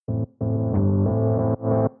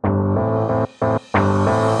Welcome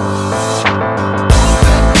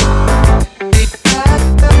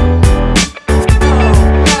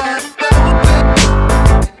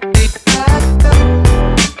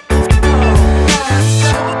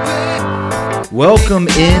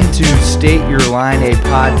into State Your Line, a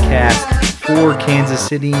podcast for Kansas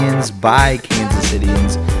Cityans by Kansas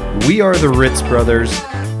Cityans. We are the Ritz Brothers.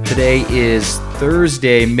 Today is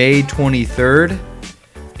Thursday, May 23rd,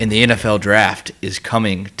 and the NFL Draft is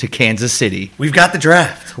coming to Kansas City. We've got the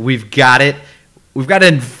draft. We've got it. We've got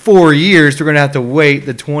it in 4 years. We're going to have to wait.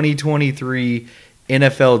 The 2023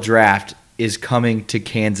 NFL Draft is coming to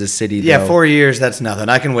Kansas City, though. Yeah, 4 years, that's nothing.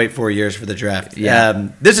 I can wait 4 years for the draft. Yeah.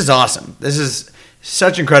 This is awesome. This is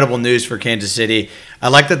such incredible news for Kansas City. I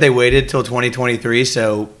like that they waited till 2023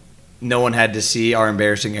 so no one had to see our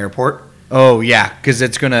embarrassing airport. Oh, yeah, because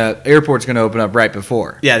airport's going to open up right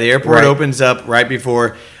before. Yeah, the airport opens up right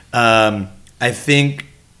before. I think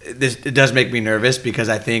it does make me nervous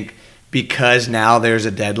because now there's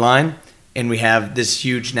a deadline and we have this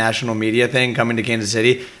huge national media thing coming to Kansas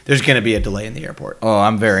City, there's going to be a delay in the airport. Oh,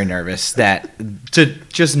 I'm very nervous that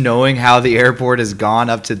just knowing how the airport has gone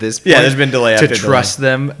up to this point. Yeah, there's been delay after delay. To trust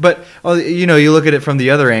them. But, you look at it from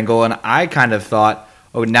the other angle, and I kind of thought,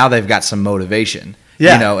 now they've got some motivation.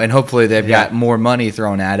 Yeah. And hopefully they've got more money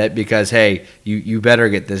thrown at it because, hey, you better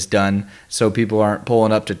get this done so people aren't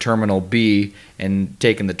pulling up to Terminal B and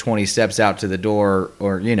taking the 20 steps out to the door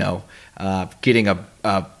or, getting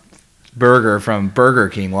a burger from Burger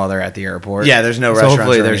King while they're at the airport. Yeah, there's no restaurants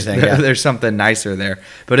hopefully or anything. Yeah. There's something nicer there.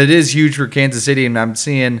 But it is huge for Kansas City, and I'm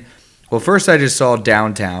seeing – well, first I just saw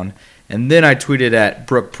downtown, and then I tweeted at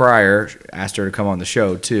Brooke Pryor, asked her to come on the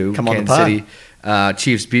show too. Come on Kansas the City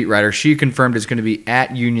Chiefs beat writer. She confirmed it's going to be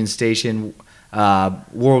at Union Station,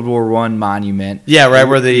 World War I monument. Yeah, right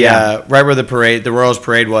where the parade, the Royals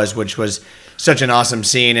parade was, which was such an awesome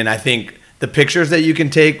scene, and I think – the pictures that you can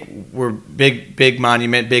take were big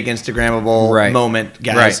monument, big Instagrammable moment,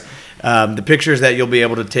 guys. Right. The pictures that you'll be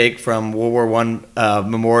able to take from World War I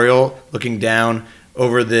Memorial, looking down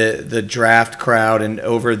over the draft crowd and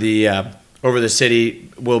over the city,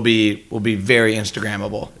 will be very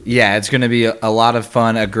Instagrammable. Yeah, it's going to be a lot of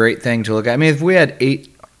fun, a great thing to look at. I mean, if we had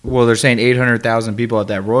they're saying 800,000 people at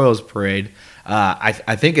that Royals parade.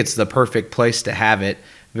 I think it's the perfect place to have it.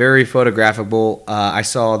 Very photographable. I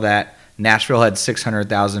saw that Nashville had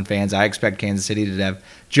 600,000 fans. I expect Kansas City to have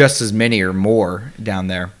just as many or more down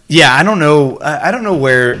there. Yeah, I don't know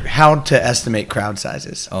how to estimate crowd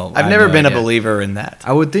sizes. I've never been a believer in that.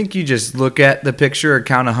 I would think you just look at the picture,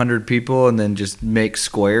 count 100 people, and then just make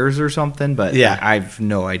squares or something. But yeah, I've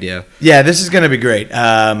no idea. Yeah, this is going to be great.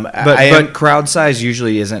 But crowd size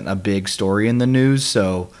usually isn't a big story in the news,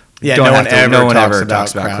 so. Yeah, no one ever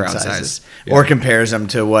talks about crowd sizes or compares them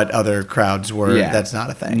to what other crowds were. Yeah. That's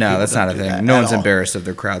not a thing. No, that's not a thing. No one's embarrassed of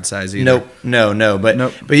their crowd size either. Nope.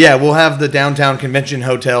 But yeah, we'll have the downtown convention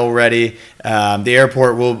hotel ready. The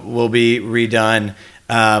airport will be redone.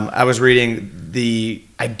 I was reading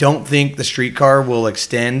I don't think the streetcar will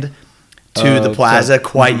extend to the plaza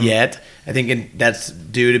quite yet. I think that's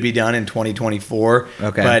due to be done in 2024.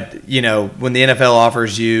 Okay. But, when the NFL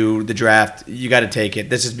offers you the draft, you got to take it.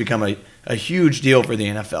 This has become a huge deal for the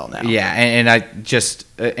NFL now. Yeah,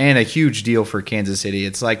 and a huge deal for Kansas City.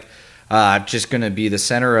 It's like just going to be the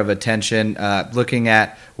center of attention. Looking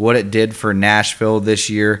at what it did for Nashville this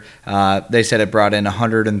year, they said it brought in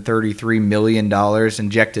 $133 million,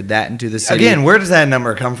 injected that into the city. Again, where does that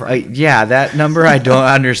number come from? That number I don't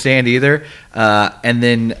understand either. And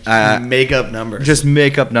then make up numbers. Just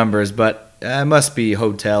make up numbers, but it must be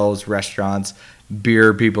hotels, restaurants,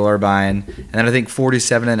 beer people are buying. And then I think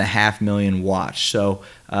 47.5 million watched. So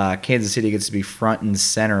Kansas City gets to be front and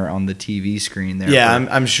center on the TV screen there. Yeah,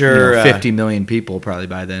 I'm sure 50 million people probably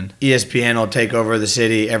by then. ESPN will take over the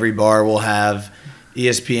city. Every bar will have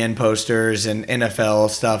ESPN posters and NFL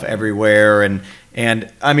stuff everywhere.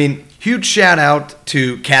 And I mean, huge shout out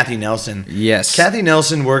to Kathy Nelson. Yes. Kathy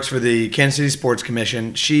Nelson works for the Kansas City Sports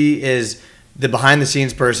Commission. She is the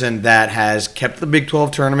behind-the-scenes person that has kept the Big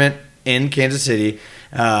 12 tournament in Kansas City,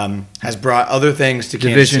 has brought other things to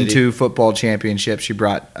Kansas City. Division II football championship she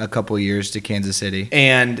brought a couple years to Kansas City.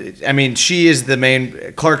 And, I mean, she is the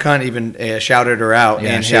main – Clark Hunt even shouted her out.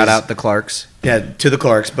 Yeah, and shout out the Clarks. Yeah, to the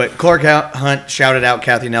Clarks. But Clark Hunt shouted out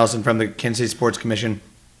Kathy Nelson from the Kansas City Sports Commission.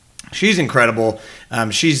 She's incredible.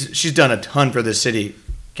 She's done a ton for this city.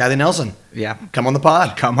 Kathy Nelson. Yeah. Come on the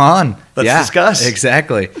pod. Come on. Let's discuss.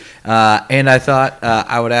 Exactly. And I thought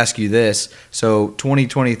I would ask you this. So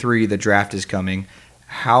 2023, the draft is coming.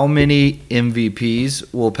 how many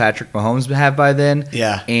MVPs will Patrick Mahomes have by then?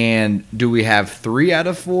 Yeah. And do we have 3 out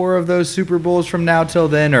of 4 of those Super Bowls from now till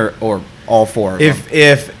then, or all 4 of them?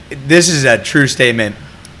 If this is a true statement,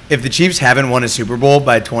 if the Chiefs haven't won a Super Bowl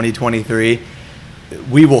by 2023,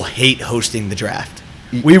 we will hate hosting the draft.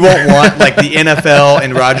 We won't want like the NFL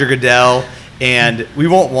and Roger Goodell, and we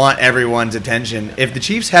won't want everyone's attention. If the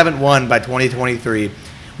Chiefs haven't won by 2023,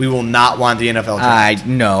 we will not want the NFL draft.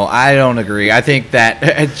 I don't agree. I think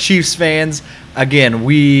that Chiefs fans, again,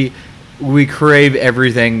 we crave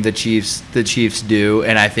everything the Chiefs do,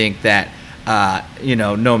 and I think that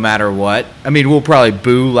no matter what, I mean, we'll probably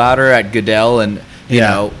boo louder at Goodell, and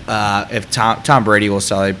if Tom Brady will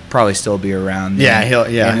probably still be around. Then,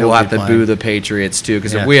 and we'll have to boo the Patriots too,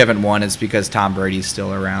 because if we haven't won, it's because Tom Brady's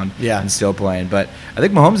still around and still playing. But I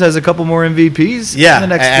think Mahomes has a couple more MVPs in the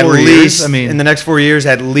next 4 years. I mean, in the next 4 years,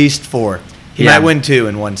 at least 4. He might win 2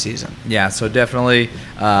 in one season. Yeah, so definitely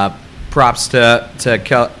props to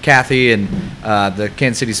Kathy and the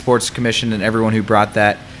Kansas City Sports Commission and everyone who brought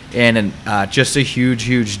that. And just a huge,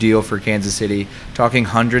 huge deal for Kansas City, talking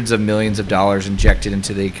hundreds of millions of dollars injected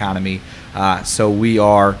into the economy. So we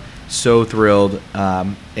are so thrilled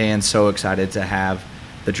and so excited to have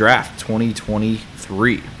the draft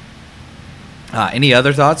 2023. Any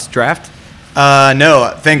other thoughts, draft?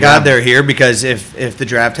 No, thank God they're here, because if the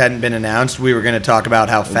draft hadn't been announced, we were going to talk about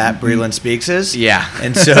how fat Breland Speaks is. Yeah.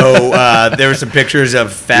 And so there were some pictures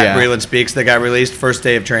of fat Breland Speaks that got released first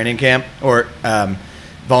day of training camp, or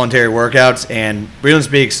voluntary workouts, and Breland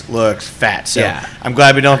Speaks looks fat. So I'm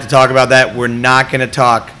glad we don't have to talk about that. We're not going to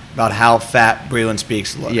talk about how fat Breland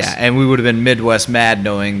Speaks looks. Yeah, and we would have been Midwest mad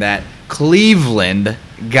knowing that Cleveland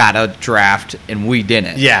got a draft and we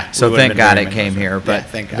didn't. Yeah. So thank God it came here. But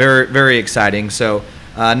thank God. Very, very exciting. So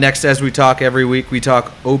next, as we talk every week, we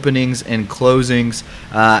talk openings and closings.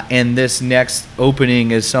 And this next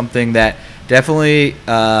opening is something that definitely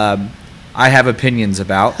I have opinions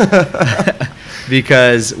about.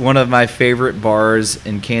 Because one of my favorite bars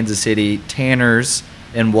in Kansas City, Tanner's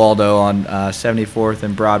in Waldo on 74th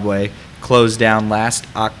and Broadway, closed down last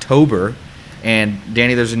October. And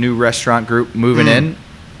Danny, there's a new restaurant group moving in,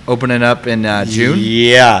 opening up in June.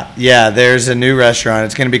 Yeah, there's a new restaurant.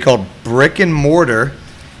 It's going to be called Brick and Mortar.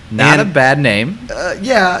 Not a bad name.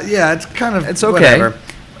 It's kind of it's okay. Whatever.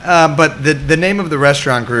 But the name of the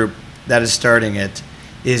restaurant group that is starting it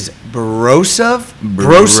is Brosov's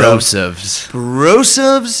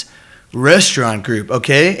Restaurant Group,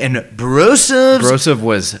 okay? And Brosov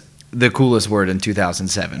was the coolest word in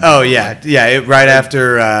 2007. Oh, yeah. Right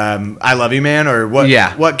after I Love You Man, or what?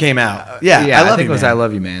 Yeah. What came out? I think it was I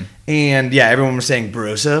Love You Man. And everyone was saying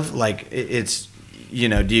Brosov, like it's, do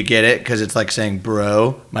you get it? Because it's like saying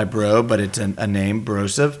bro, my bro, but it's a name,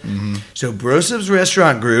 Brosov. Mm-hmm. So Brosov's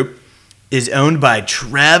Restaurant Group is owned by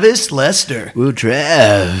Travis Lester. Ooh,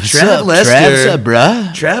 Trav. Trav Lester. Trav's up, bruh?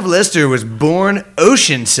 Trav Lester was born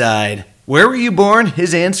Oceanside. Where were you born?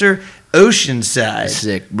 His answer, Oceanside.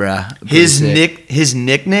 Sick, bruh. His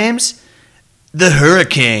nicknames? The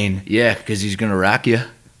Hurricane. Yeah, because he's going to rock you.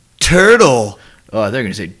 Turtle. Oh, they're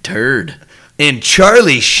going to say turd. And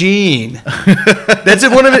Charlie Sheen. That's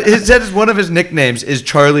it. One of his nicknames is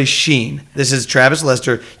Charlie Sheen. This is Travis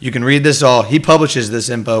Lester. You can read this all. He publishes this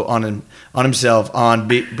info on himself on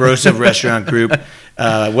Brosov Restaurant Group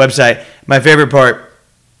website. My favorite part,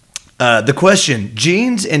 the question: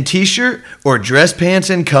 jeans and t-shirt or dress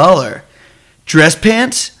pants and collar? Dress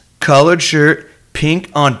pants, collared shirt,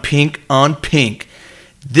 pink on pink on pink.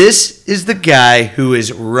 This is the guy who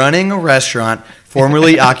is running a restaurant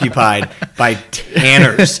formerly occupied by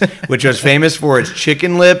Tanner's, which was famous for its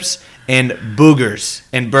chicken lips and boogers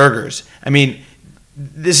and burgers. I mean,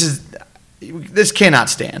 this cannot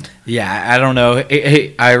stand. Yeah, I don't know.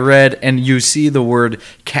 I read, and you see the word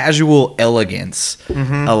casual elegance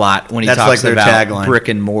a lot when he talks like about tagline. Brick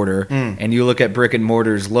and Mortar. And you look at Brick and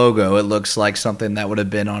Mortar's logo, it looks like something that would have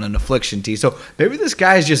been on an Affliction tee. So maybe this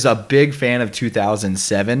guy is just a big fan of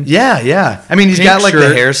 2007. Yeah. I mean, he's Pink got like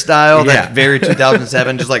shirt. the hairstyle that's very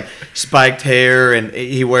 2007, just like spiked hair, and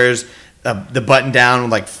he wears the button down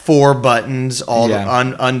with like 4 buttons, all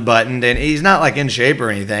unbuttoned, and he's not like in shape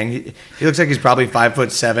or anything. He looks like he's probably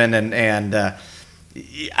 5'7", and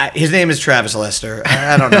his name is Travis Lester.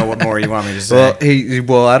 I don't know what more you want me to say.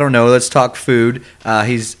 Well, I don't know. Let's talk food.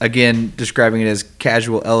 He's again describing it as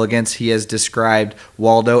casual elegance. He has described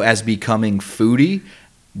Waldo as becoming foodie.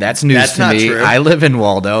 That's news to me. True. I live in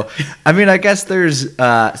Waldo. I mean, I guess there's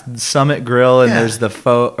Summit Grill and there's the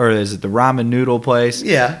is it the ramen noodle place?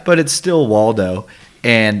 Yeah, but it's still Waldo.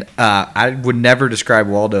 And I would never describe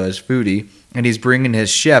Waldo as foodie. and he's bringing his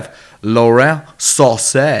chef Laurent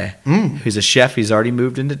Sauce. He's a chef. He's already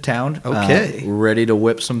moved into town. Okay. Ready to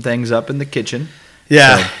whip some things up in the kitchen.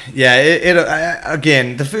 Yeah, yeah.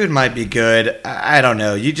 Again, the food might be good. I don't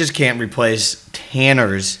know. You just can't replace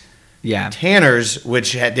Tanner's. Yeah. Tanner's,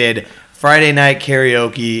 which did Friday night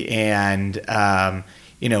karaoke and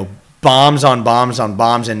bombs on bombs on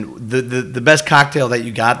bombs, and the best cocktail that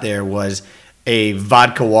you got there was a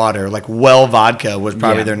vodka water, like Well vodka was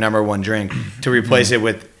probably their number one drink, to replace it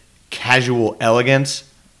with Casual Elegance.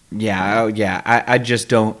 Yeah. I just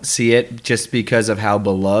don't see it, just because of how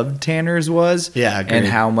beloved Tanner's was. Yeah, agreed. And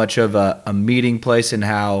how much of a meeting place and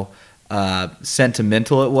how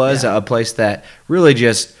sentimental it was. Yeah. A place that really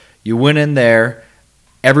just, you went in there,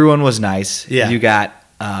 everyone was nice. Yeah. You got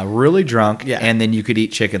really drunk, Yeah. and then you could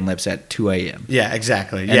eat chicken lips at 2 a.m. Yeah,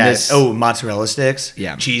 exactly. And mozzarella sticks.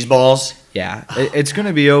 Yeah. Cheese balls. Yeah, it's going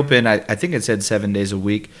to be open. I think it said 7 days a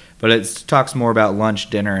week, but it talks more about lunch,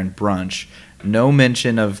 dinner, and brunch. No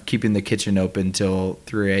mention of keeping the kitchen open till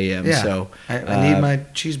 3 a.m. Yeah. So I need my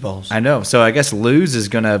cheese balls. I know. So I guess Lou's is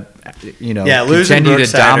going to, Lou's and continue to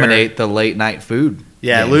Brookside dominate the late night food.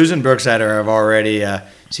 Yeah, game. Lou's and Brookside have already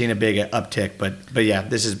seen a big uptick, but yeah,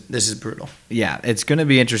 this is brutal. Yeah, it's going to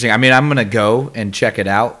be interesting. I mean, I'm going to go and check it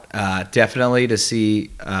out, definitely, to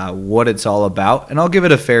see what it's all about, and I'll give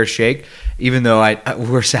it a fair shake, even though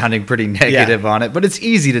we're sounding pretty negative on it. But it's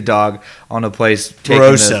easy to dog on a place.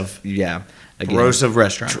 Corrosive. Corrosive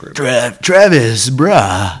restaurant group. Travis,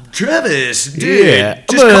 bruh. Travis, dude,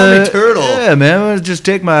 just call me Turtle. Yeah, man, I'm gonna just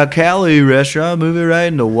take my Cali restaurant, move it right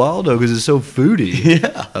into Waldo because it's so foodie.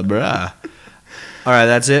 Yeah, bruh. All right,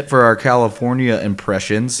 that's it for our California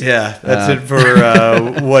impressions. Yeah, that's it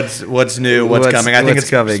for what's new, what's coming. I think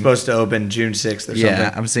it's coming. Supposed to open June 6th or something.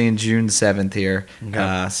 Yeah, I'm seeing June 7th here.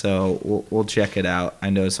 Okay. So we'll check it out.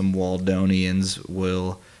 I know some Waldonians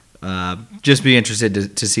will just be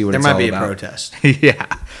interested to see what it's all about. There might be a protest. Yeah,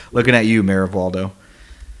 looking at you, Mayor of Waldo.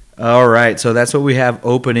 All right, so that's what we have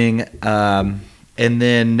opening. And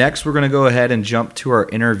then next we're going to go ahead and jump to our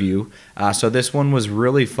interview. So this one was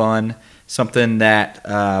really fun. Something that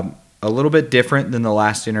a little bit different than the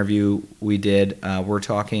last interview we did. We're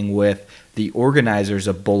talking with the organizers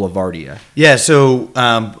of Boulevardia. Yeah, so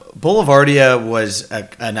Boulevardia was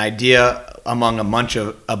an idea among a bunch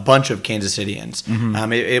of Kansas Cityans.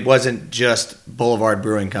 Mm-hmm. It wasn't just Boulevard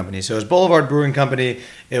Brewing Company. So it was Boulevard Brewing Company.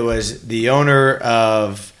 It was the owner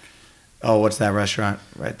of, what's that restaurant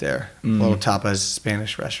right there? Little Tapas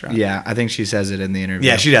Spanish restaurant. Yeah, I think she says it in the interview.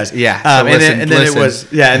 Yeah, she does. Yeah. So and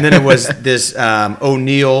then it was this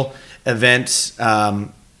O'Neill Events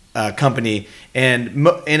company, and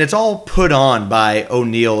it's all put on by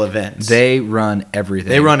O'Neill Events. They run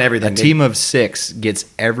everything. A team of 6 gets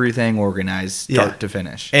everything organized, start to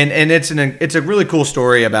finish. And it's a really cool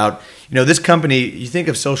story about, this company. You think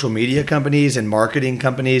of social media companies and marketing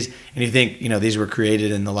companies, and you think, these were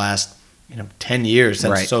created in the last 10 years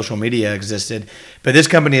since social media existed. But this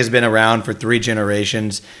company has been around for 3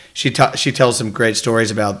 generations. She tells some great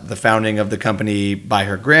stories about the founding of the company by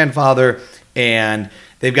her grandfather, and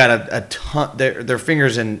they've got a ton, their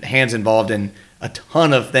fingers and hands involved in a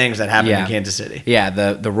ton of things that happen in Kansas City. Yeah,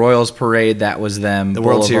 the Royals Parade, that was them. The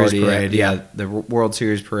World Series Parade. Yeah, the World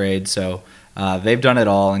Series Parade. So they've done it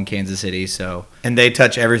all in Kansas City. And they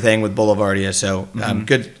touch everything with Boulevardia. So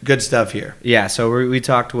good stuff here. Yeah, so we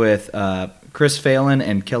talked with Chris Phelan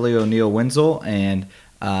and Kelly O'Neill Wenzel, and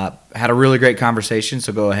had a really great conversation.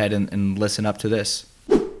 So go ahead and listen up to this.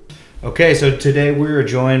 Okay, so today we are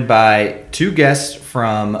joined by 2 guests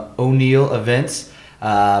from O'Neill Events,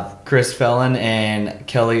 Chris Phelan and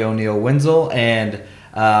Kelly O'Neill Wenzel, and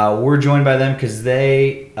we're joined by them because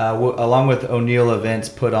they, along with O'Neill Events,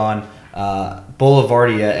 put on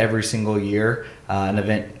Boulevardia every single year, an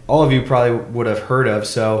event all of you probably would have heard of.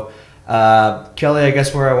 So, Kelly, I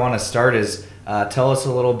guess where I want to start is tell us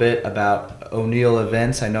a little bit about O'Neill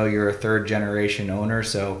Events. I know you're a 3rd-generation owner,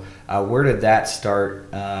 so where did that start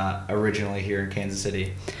originally here in Kansas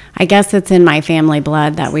City? I guess it's in my family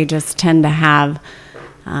blood that we just tend to have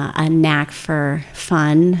a knack for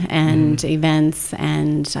fun and events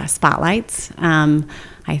and spotlights.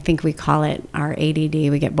 I think we call it our ADD.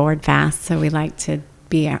 We get bored fast, so we like to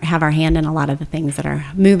have our hand in a lot of the things that are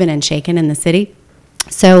moving and shaking in the city.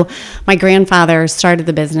 So my grandfather started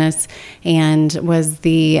the business and was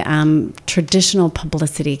the traditional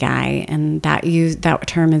publicity guy, and that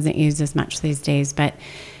term isn't used as much these days, but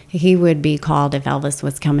he would be called if Elvis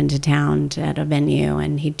was coming to town at a venue,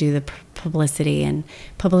 and he'd do the publicity, and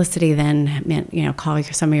publicity then meant, call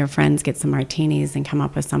some of your friends, get some martinis, and come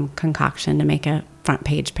up with some concoction to make a front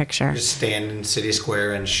page picture. Just stand in City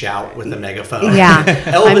Square and shout with a megaphone. Yeah.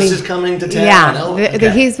 Elvis is coming to town.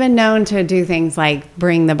 Yeah. He's been known to do things like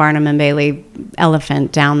bring the Barnum and Bailey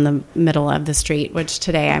elephant down the middle of the street, which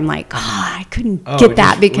today I'm like, I couldn't get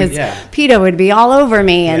that because PETA would be all over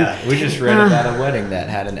me. And we just read about a wedding that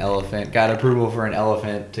had an elephant, got approval for an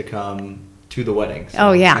elephant to come to the wedding. So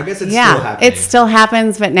I guess it's still happening. It still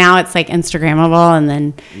happens, but now it's like Instagrammable, and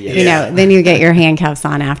then then you get your handcuffs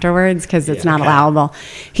on afterwards because it's not allowable.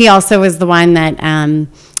 He also was the one that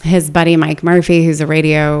his buddy Mike Murphy, who's a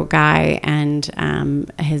radio guy,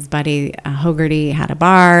 and his buddy Hogarty had a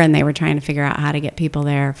bar, and they were trying to figure out how to get people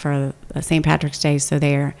there for St. Patrick's Day. So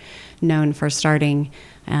they're known for starting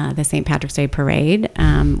the St. Patrick's Day parade,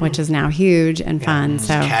 which is now huge and fun.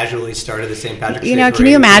 So casually started the St. Patrick's Day parade. Can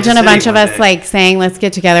you imagine a bunch of us like saying, "Let's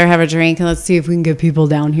get together, have a drink, and let's see if we can get people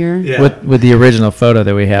down here." Yeah. With the original photo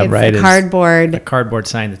that we have, it's right? A cardboard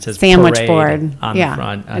sign that says sandwich parade board on the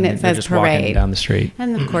front, and it says just parade walking down the street.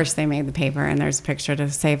 And of course, they made the paper, and there's a picture to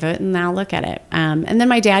save it. And now look at it. And then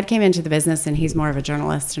my dad came into the business, and he's more of a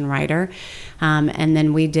journalist and writer. And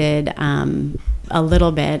then we did a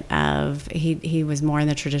little bit of he was more in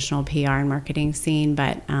the traditional PR and marketing scene,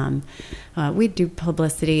 but we'd do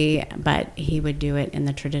publicity, but he would do it in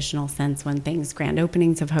the traditional sense when grand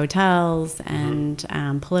openings of hotels and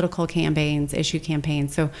political campaigns, issue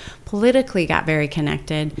campaigns. So politically got very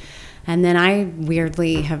connected. And then I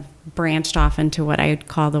weirdly have branched off into what I'd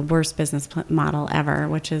call the worst business model ever,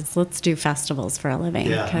 which is let's do festivals for a living,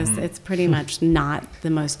 because it's pretty much not the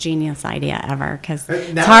most genius idea ever, because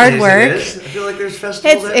it's hard work. I feel like there's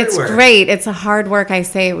festivals everywhere. It's great. It's a hard work. I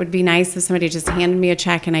say it would be nice if somebody just handed me a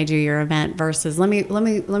check and I do your event versus let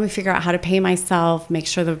me figure out how to pay myself, make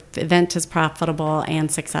sure the event is profitable and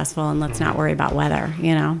successful, and let's not worry about weather,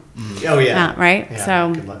 Oh, yeah. Right? Yeah,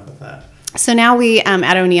 so good luck with that. So now we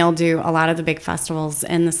at O'Neill do a lot of the big festivals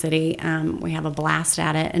in the city. We have a blast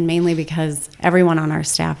at it, and mainly because everyone on our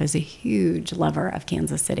staff is a huge lover of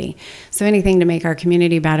Kansas City. So anything to make our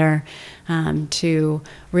community better, to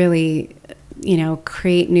really,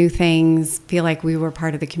 create new things, feel like we were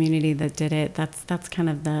part of the community that did it. That's kind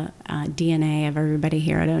of the DNA of everybody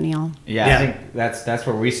here at O'Neill. Yeah, I think that's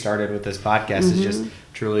where we started with this podcast. Is just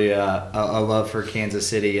truly a love for Kansas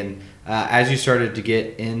City. And as you started to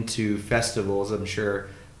get into festivals, I'm sure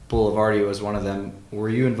Boulevardia was one of them. Were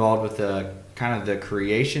you involved with the kind of the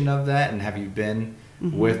creation of that, and have you been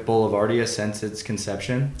with Boulevardia since its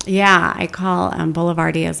conception? Yeah, I call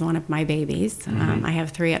Boulevardia as one of my babies. I have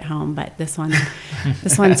 3 at home, but this one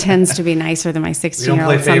tends to be nicer than my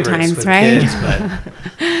 16-year-old sometimes, right?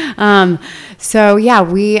 Kids, so yeah,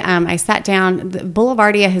 I sat down.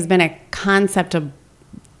 Boulevardia has been a concept of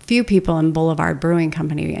few people in Boulevard Brewing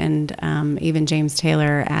Company, and even James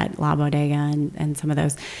Taylor at La Bodega and some of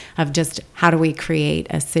those, of just how do we create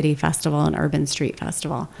a city festival, an urban street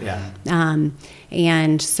festival.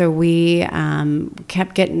 And so we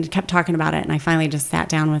kept talking about it, and I finally just sat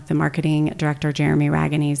down with the marketing director, Jeremy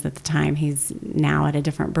Raganese, at the time. He's now at a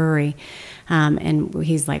different brewery, and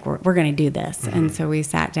he's like, we're going to do this. And so we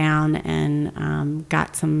sat down and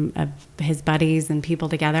got some of his buddies and people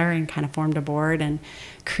together and kind of formed a board and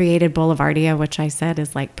created Boulevardia, which I said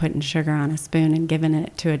is like putting sugar on a spoon and giving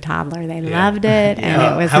it to a toddler. They loved it, and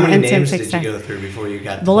it was how many instant names success. did you go through before you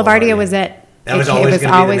got Boulevardia was it. That was it was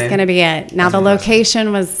always going to be be it. Now, the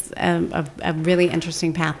location was a really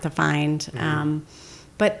interesting path to find.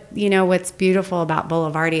 But, what's beautiful about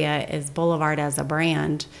Boulevardia is Boulevard as a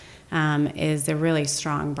brand is a really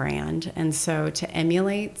strong brand. And so to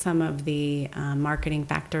emulate some of the marketing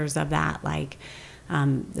factors of that, like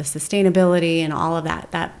the sustainability and all of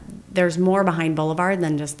that there's more behind Boulevard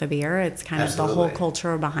than just the beer. It's kind of the whole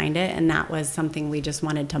culture behind it, and that was something we just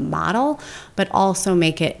wanted to model, but also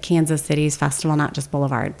make it Kansas City's festival, not just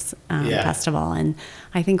Boulevard's festival. And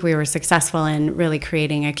I think we were successful in really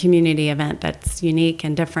creating a community event that's unique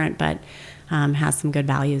and different, but has some good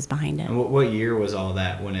values behind it. And what year was all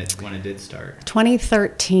that when it did start?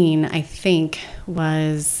 2013, I think,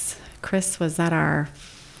 was that our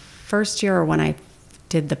first year or when I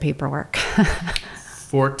did the paperwork?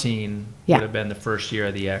 14 would have been the first year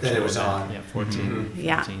of the actual that it was event. on. Yeah, 14,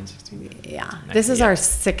 15, 16. Yeah. This is our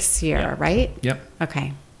 6th year, right? Yep.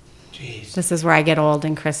 Okay. Jeez. This is where I get old,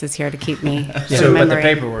 and Chris is here to keep me But the remembering.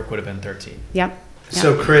 paperwork would have been 13. Yep.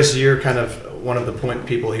 So, Chris, you're kind of one of the point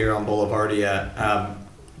people here on Boulevardia.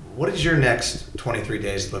 What does your next 23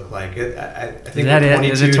 days look like? I think that we're it?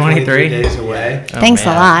 22, Is it 23 days away. Oh, Thanks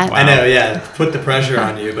man. a lot. Wow. I know, yeah. Put the pressure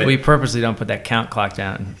on you, but We purposely don't put that count clock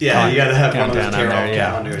down. you got to have one of those countdown on tear-off there,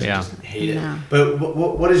 calendars yeah. and just hate it. No. But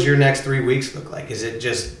what does your next 3 weeks look like? Is it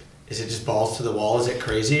just balls to the wall? Is it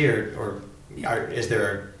crazy, or is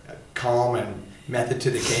there a calm and method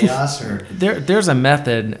to the chaos? Or there's a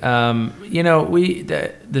method.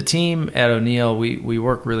 The team at O'Neill, we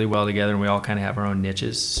work really well together, and we all kind of have our own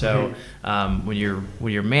niches. So when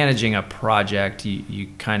you're managing a project, you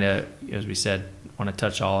kind of, as we said, want to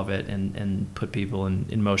touch all of it and put people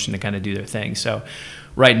in motion to kind of do their thing. So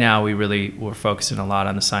right now we're focusing a lot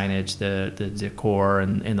on the signage, the decor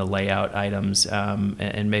and the layout items,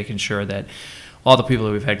 and making sure that all the people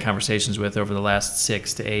that we've had conversations with over the last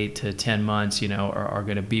 6 to 8 to 10 months, are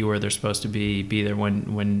going to be where they're supposed to be there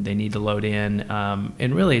when they need to load in.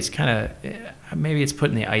 And really, it's kind of, maybe it's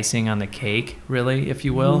putting the icing on the cake, really, if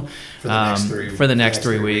you will, for the next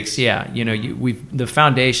 3 weeks. Yeah, the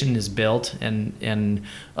foundation is built, and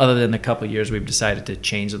other than a couple of years, we've decided to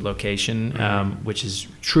change the location, which is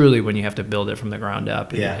truly when you have to build it from the ground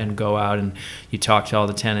up and go out and you talk to all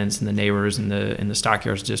the tenants and the neighbors in the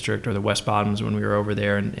Stockyards district or the West Bottoms when we were over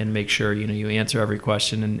there, and make sure you answer every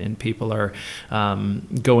question, and people are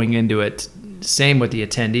going into it. Same with the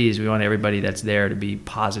attendees. We want everybody that's there to be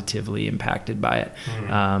positively impacted by it.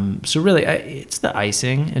 So really, it's the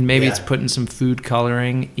icing, and maybe it's putting some food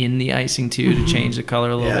coloring in the icing too to change the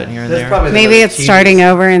color a little bit here and there. Maybe it's starting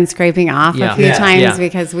over and scraping off a few times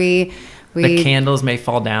because we the candles may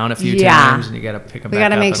fall down a few times, and you got to pick them back up. We got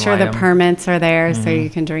to make sure the permits are there so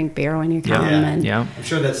you Mm-hmm. can drink beer when you come. And I'm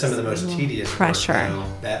sure that's some of the most tedious pressure.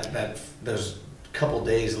 Work, that those couple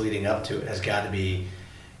days leading up to it has got to be,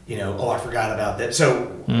 I forgot about that. So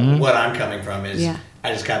what I'm coming from is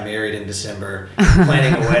I just got married in December,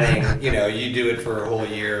 planning a wedding. You do it for a whole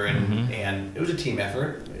year, and it was a team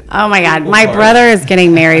effort. Oh my God, my brother is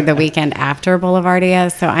getting married the weekend after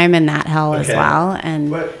Boulevardia, so I'm in that hell as well.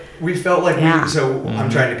 But we felt like I'm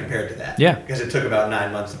trying to compare it to that. Yeah. Because it took about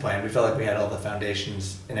 9 months to plan. We felt like we had all the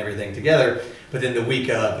foundations and everything together, but then the week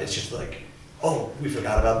of, it's just like, oh, we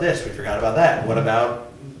forgot about this, we forgot about that. What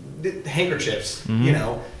about the handkerchiefs?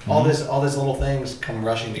 All these little things come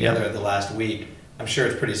rushing together at the last week. I'm sure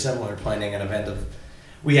it's pretty similar planning an event of.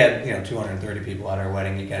 We had 230 people at our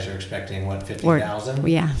wedding. You guys are expecting what, 50,000?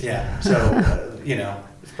 Yeah. Yeah. So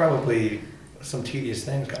it's probably some tedious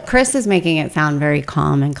things going on. Chris is making it sound very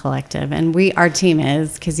calm and collective, and our team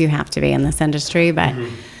is, because you have to be in this industry. But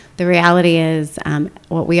the reality is,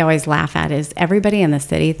 what we always laugh at is everybody in the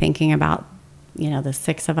city thinking about the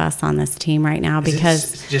 6 of us on this team right now,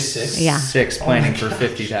 because it's just 6. Yeah, 6 planning for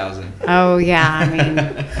 50,000. Oh yeah, I mean,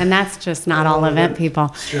 and that's just not all event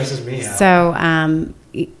people. Stresses me out. So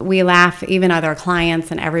we laugh, even other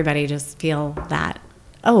clients and everybody just feel that,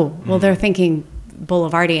 they're thinking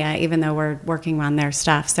Boulevardia, even though we're working on their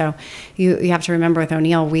stuff. So you have to remember, with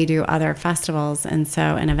O'Neill, we do other festivals and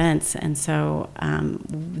events, and so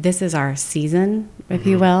this is our season, if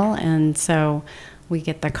you will, and so we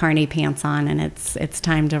get the carny pants on, and it's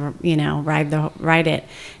time to ride it.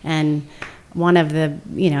 And one of the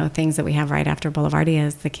things that we have right after Boulevardia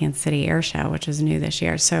is the Kansas City Air Show, which is new this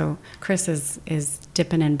year. So Chris is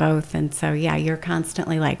dipping in both, and so you're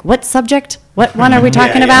constantly like, what subject? What one are we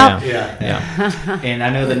talking about? Yeah. And I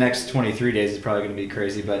know the next 23 days is probably going to be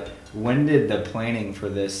crazy, but when did the planning for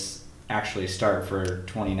this actually start for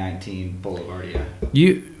 2019 Boulevardia?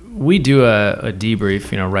 We do a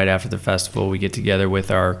debrief, right after the festival. We get together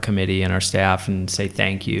with our committee and our staff and say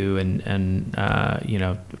thank you and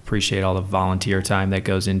appreciate all the volunteer time that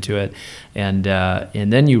goes into it, and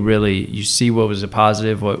then you see what was a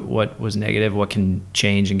positive, what was negative, what can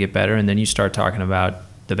change and get better, and then you start talking about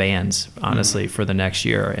the bands, honestly, for the next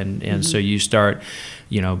year, and so you start.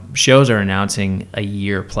 Shows are announcing a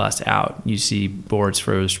year plus out. You see boards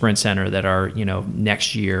for the Sprint Center that are,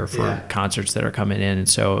 next year for concerts that are coming in. And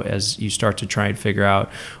so as you start to try and figure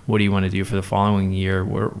out what do you want to do for the following year,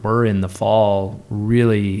 we're in the fall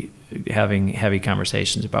really having heavy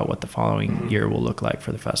conversations about what the following year will look like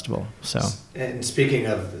for the festival. So, and speaking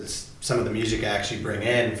of some of the music acts you bring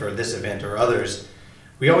in for this event or others,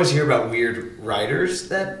 we always hear about weird riders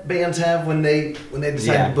that bands have when they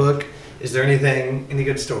decide to book. Is there any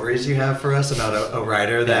good stories you have for us about a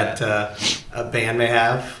rider that a band may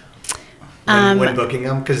have when booking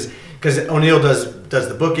them? Because O'Neill does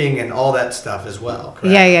the booking and all that stuff as well,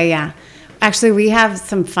 correct? Yeah. Actually, we have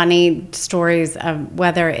some funny stories of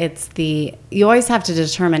whether it's you always have to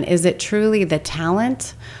determine, is it truly the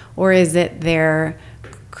talent or is it their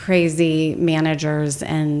crazy managers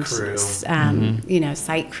and crew.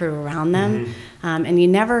 site crew around them. And you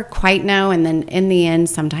never quite know, and then in the end,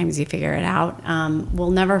 sometimes you figure it out.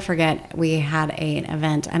 We'll never forget, we had an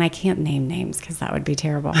event, and I can't name names because that would be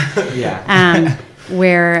terrible. Yeah.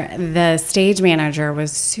 Where the stage manager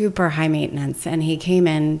was super high maintenance, and he came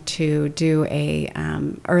in to do a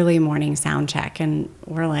early morning sound check, and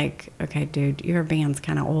we're like, okay, dude, your band's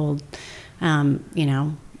kind of old,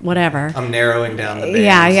 whatever. I'm narrowing down the bands.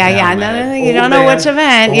 Yeah. No, you don't know which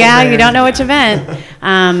event. You don't know which event.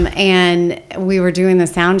 And we were doing the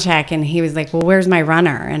sound check, and he was like, well, where's my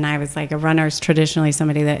runner? And I was like, a runner is traditionally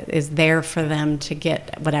somebody that is there for them to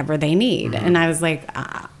get whatever they need. And I was like,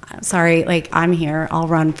 sorry, like, I'm here. I'll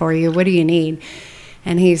run for you. What do you need?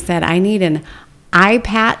 And he said, I need an eye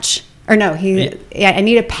patch. Or no, I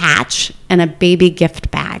need a patch and a baby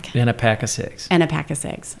gift bag. And a pack of cigs. And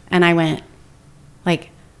I went, like,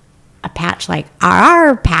 a patch, like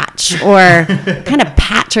our patch, or kind of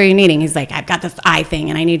patch are you needing? He's like, I've got this eye thing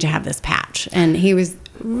and I need to have this patch. And he was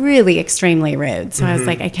really extremely rude. So I was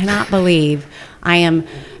like, I cannot believe I am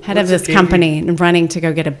head of this company and running to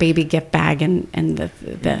go get a baby gift bag and the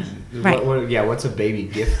right. What's a baby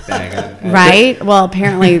gift bag? Right. Well,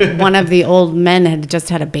 apparently one of the old men had just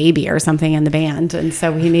had a baby or something in the band, and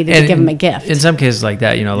so he needed to give him a gift. In some cases like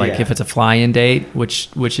that, if it's a fly-in date, which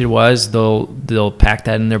it was, they'll pack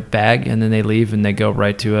that in their bag and then they leave and they go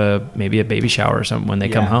right to maybe a baby shower or something when they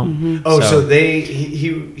come home. Mm-hmm. So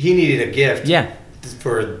he needed a gift. Yeah.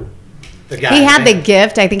 For the guy. He had the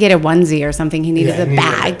gift. I think he had a onesie or something. He needed the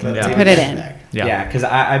bag to put it in. Yeah, because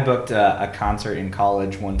I booked a concert in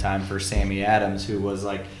college one time for Sammy Adams, who was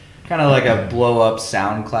like kind of like a blow-up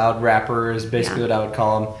SoundCloud rapper is basically what I would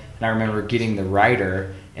call him. And I remember getting the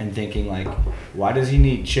rider and thinking, like, why does he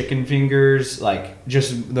need chicken fingers? Like,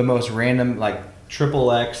 just the most random, like,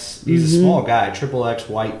 XXX. He's a small guy. XXX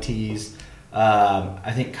white tees.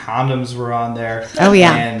 I think condoms were on there. Oh,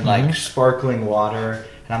 yeah. And, like, sparkling water.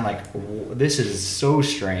 And I'm like, this is so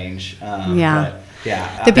strange.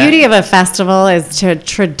 The beauty of a festival is to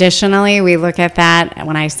traditionally, we look at that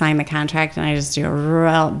when I sign the contract and I just do a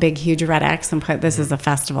real big, huge red X and put, this is a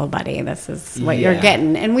festival, buddy. This is what you're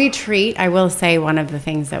getting. And we treat, I will say, one of the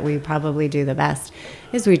things that we probably do the best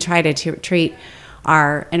is we try to treat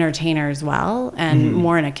our entertainers well and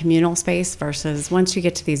more in a communal space versus once you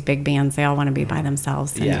get to these big bands, they all want to be by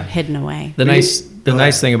themselves and hidden away. The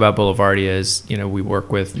nice thing about Boulevardia is, we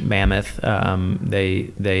work with Mammoth.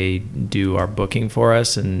 They do our booking for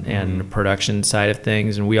us and production side of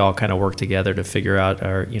things, and we all kind of work together to figure out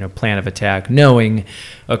our plan of attack, knowing,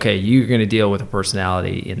 okay, you're going to deal with a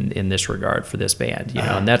personality in this regard for this band,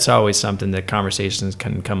 and that's always something that conversations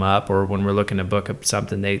can come up, or when we're looking to book up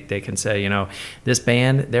something, they can say, this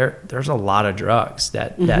band, there's a lot of drugs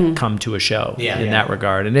that come to a show that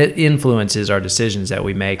regard, and it influences our decisions that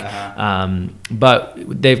we make.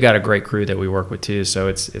 But they've got a great crew that we work with too, so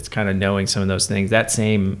it's kind of knowing some of those things. That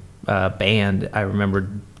same band, I remember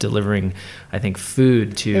delivering, I think,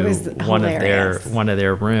 food to one of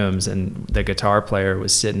their rooms, and the guitar player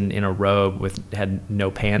was sitting in a robe had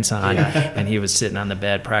no pants on, and he was sitting on the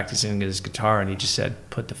bed practicing his guitar, and he just said,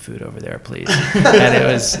 "Put the food over there, please." And it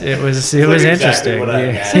was interesting,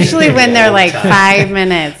 especially when they're like 5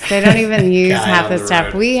 minutes. They don't even use half the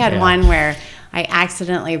stuff. We had one where I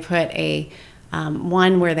accidentally put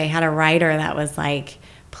one where they had a writer that was like,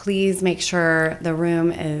 please make sure the room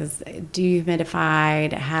is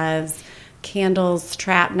dehumidified, has candles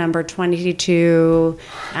trap number 22.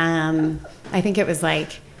 I think it was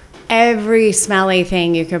like every smelly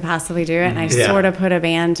thing you could possibly do it. And I sort of put a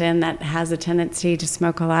band in that has a tendency to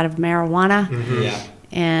smoke a lot of marijuana.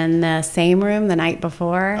 In the same room the night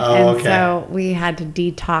before. So we had to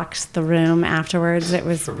detox the room afterwards. It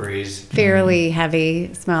was Febreze. Fairly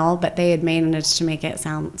heavy smell, but they had managed to make it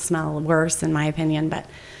smell worse, in my opinion. But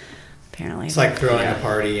apparently, it's like throwing a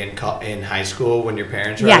party in high school when your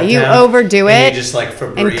parents are you town, overdo it, and you just like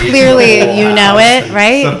Febreze, and clearly you know it,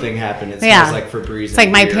 right? Something happened. It smells like Febreze. It's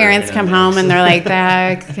like my parents come home and they're like,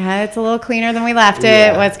 it's a little cleaner than we left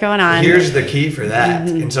it. What's going on? Here's the key for that,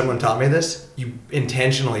 and someone taught me this. You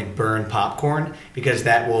intentionally burn popcorn because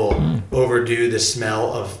that will overdo the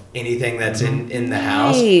smell of anything that's in the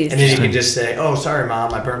house. And then you can just say, "Oh, sorry,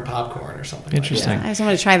 Mom, I burnt popcorn," or something. Interesting. I just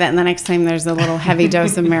want to try that, and the next time there's a little heavy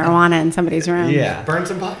dose of marijuana in somebody's room. Yeah, burn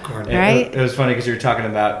some popcorn. Right? It was funny because you were talking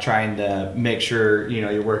about trying to make sure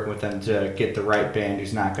you're working with them to get the right band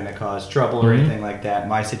who's not going to cause trouble or anything like that.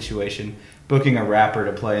 My situation, booking a rapper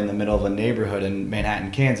to play in the middle of a neighborhood in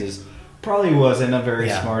Manhattan, Kansas, probably wasn't a very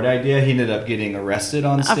Yeah. smart idea. He ended up getting arrested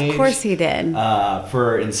on stage. Of course he did.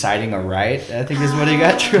 For inciting a riot, I think is what he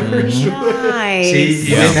got charged with. Nice. See, It you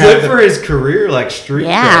was didn't good have for his career, like street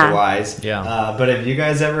Yeah. cred wise. Yeah. But have you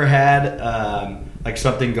guys ever had like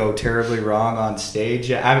something go terribly wrong on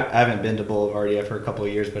stage? I haven't been to Boulevardia for a couple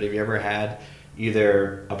of years, but have you ever had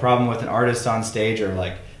either a problem with an artist on stage or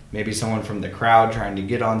like maybe someone from the crowd trying to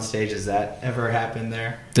get on stage? Has that ever happened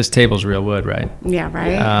there? This table's real wood, right? Yeah,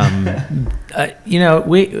 right. You know,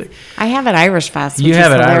 I have at Irish Fest. you which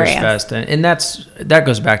have is at Irish hilarious. Fest, and that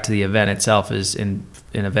goes back to the event itself. Is in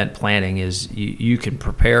event planning is you can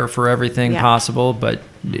prepare for everything Yeah. possible, but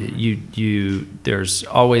you there's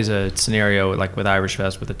always a scenario like with Irish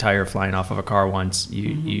Fest with a tire flying off of a car once.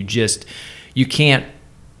 You can't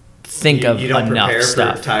think of you don't enough prepare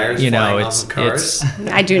stuff. for tires you know, flying it's off of cars?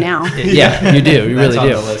 I do now. yeah, you do. You That's really on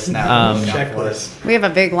do. the list now. Checklist. We have a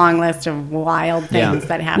big long list of wild Yeah. things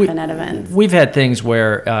that happen at events. We've had things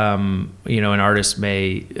where, you know, an artist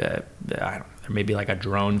may, I don't, there may be like a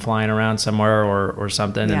drone flying around somewhere or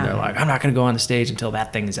something, Yeah. and they're like, I'm not going to go on the stage until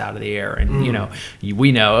that thing is out of the air. And, you know,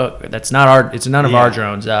 we know that's not our, it's none of our Yeah.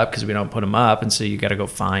 drones up because we don't put them up. And so you got to go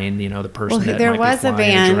find, you know, the person Well, that there might was be a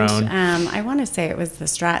flying band. drone. I want to say it was the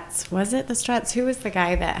Struts. Was it the Struts? Who was the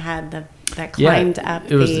guy that had that Yeah, climbed up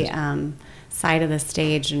it was the the- side of the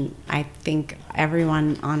stage? And I think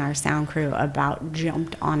everyone on our sound crew about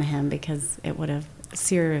jumped on him because it would have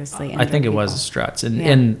seriously injured I think it was people. the Struts, and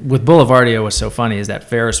Yeah. and with Boulevardia, what's so funny is that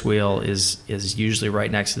Ferris wheel is usually right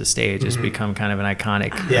next to the stage. It's become kind of an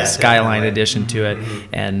iconic Yeah, skyline definitely. addition to it,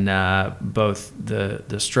 and both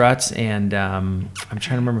the Struts and I'm trying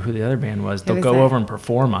to remember who the other band was. They'll was go the- over and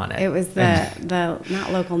perform on it. It was the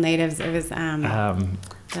not local natives. It was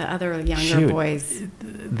the other younger shoot. boys.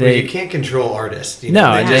 Well, you can't control artists. You No,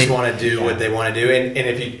 know, they they- just want to do what they want to do, and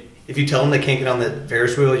if you tell them they can't get on the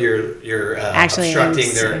Ferris wheel, you're Actually, obstructing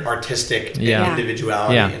I'm their artistic Yeah.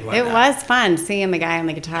 individuality. Yeah. And It whatnot. was fun seeing the guy on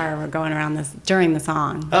the guitar. We're going around this during the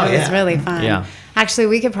song. Oh, it was yeah. really fun. Yeah. Actually,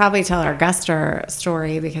 we could probably tell our Guster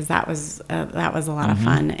story because that was a lot of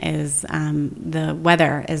fun. Is the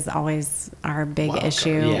weather is always our big Wild card.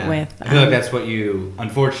 issue Yeah. with. I feel like that's what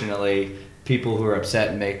unfortunately, people who are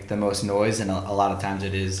upset make the most noise, and a lot of times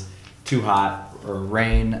it is too hot or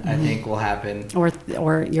rain. I think will happen.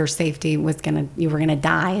 or your safety you were gonna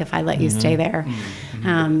die if I let you stay there.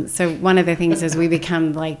 So one of the things is we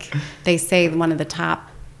become like they say one of the top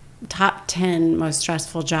 10 most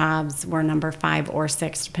stressful jobs were number 5 or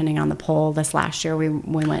 6 depending on the poll. This last year we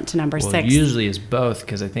went to number 6. usually is both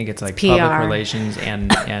because I think it's like PR. public relations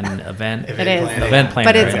and event. It is. Event planning.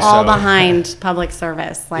 But it's right? all So- behind public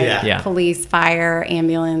service, like Yeah. Yeah. police, fire,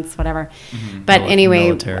 ambulance, whatever. But Mil- anyway,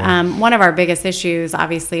 military. one of our biggest issues,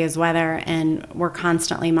 obviously, is weather, and we're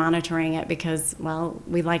constantly monitoring it because, well,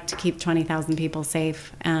 we like to keep 20,000 people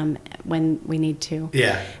safe when we need to.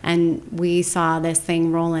 Yeah. And we saw this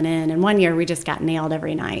thing rolling in, and one year we just got nailed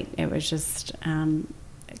every night. It was just a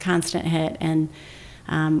constant hit, and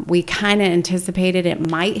we kind of anticipated it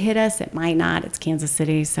might hit us, it might not. It's Kansas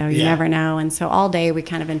City, so you Yeah. never know. And so all day we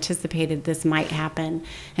kind of anticipated this might happen,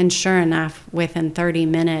 and sure enough, within 30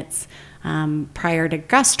 minutes prior to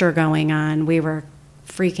Guster going on, we were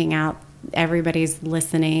freaking out. Everybody's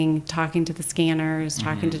listening, talking to the scanners,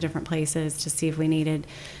 talking to different places to see if we needed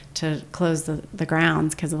to close the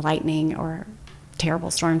grounds because of lightning or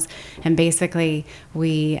terrible storms. And basically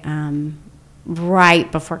we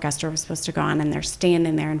right before Guster was supposed to go on, and they're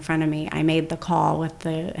standing there in front of me, I made the call with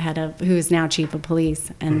the head of who is now chief of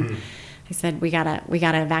police, and I said we gotta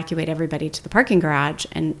evacuate everybody to the parking garage.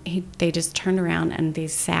 And they just turned around, and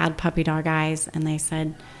these sad puppy dog eyes, and they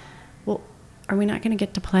said, well, are we not going to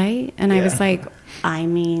get to play? And I was like, I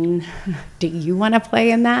mean, do you want to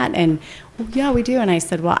play in that? And, well, yeah, we do. And I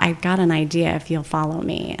said, well, I've got an idea if you'll follow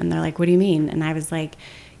me. And they're like, what do you mean? And I was like,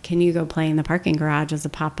 can you go play in the parking garage as a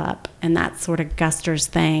pop-up? And that's sort of Guster's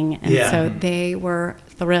thing. And so they were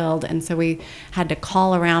thrilled. And so we had to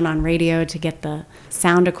call around on radio to get the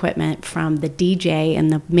sound equipment from the DJ in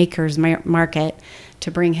the Makers Market to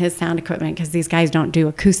bring his sound equipment, because these guys don't do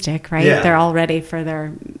acoustic, right? Yeah. They're all ready for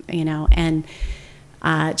their, and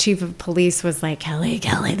chief of police was like, Kelly,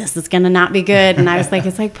 this is going to not be good. And I was like,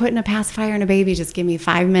 it's like putting a pacifier in a baby. Just give me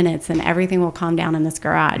 5 minutes and everything will calm down in this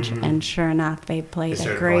garage. And sure enough, they played a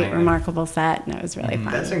started great, playing it. remarkable set, and it was really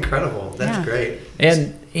fun. That's incredible. That's Yeah. great.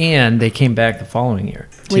 And they came back the following year.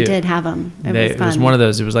 We too. did have them. It It was fun. was one of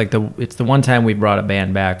those. It was like it's the one time we brought a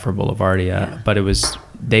band back for Boulevardia, Yeah. but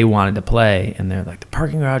they wanted to play, and they're like, the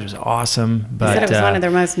parking garage was awesome. They But said it was one of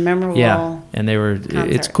their most memorable. yeah, and they were. It's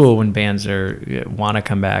concerts. cool when bands want to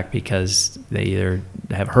come back because they either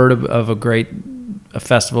have heard of a great a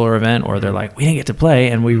festival or event, or they're like, we didn't get to play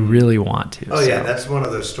and we really want to. Oh, yeah, that's one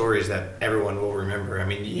of those stories that everyone will remember. I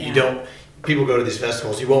mean, Yeah. you don't, people go to these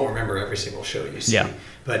festivals, you won't remember every single show you see. Yeah.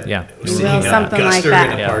 But Yeah. You seeing will, a something like Guster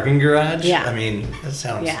that. in a Yeah. parking garage, Yeah. I mean, that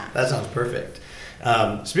sounds perfect.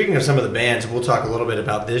 Speaking of some of the bands, we'll talk a little bit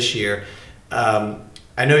about this year.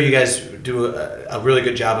 I know you guys do a really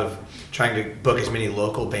good job of trying to book as many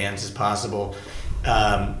local bands as possible.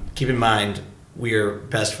 Keep in mind, we are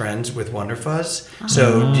best friends with Wonderfuzz.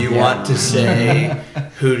 So do you want to say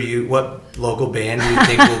what local band you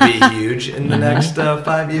think will be huge in the next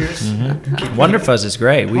 5 years? Wonderfuzz is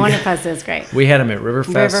great. Wonderfuzz is great. We had them at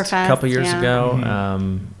Riverfest, Riverfest, a couple years yeah.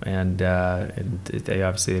 ago, and they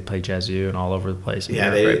obviously play Jazoo and all over the place. And Yeah,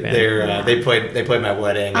 they're a great band. they played my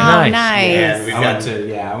wedding. Oh, Nice. nice. And we've got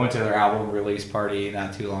I went to their album release party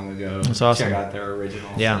not too long ago. That's awesome. Check out their original.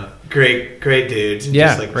 Yeah. great dudes. Yeah,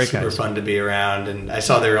 just like great super guys. fun to be around. And I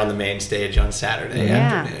saw they were on the main stage on Saturday Yeah.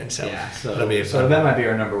 afternoon. So it'll be So fun. that might be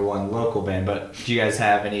our number one local band. But do you guys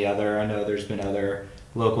have any other? I know there's been other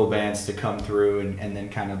local bands to come through and then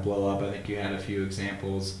kind of blow up. I think you had a few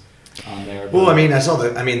examples on there. Well, I mean,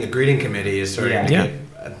 the greeting committee is starting to Yeah.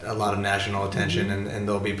 get a lot of national attention, and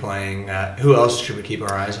they'll be playing. Who else should we keep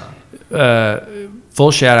our eyes on?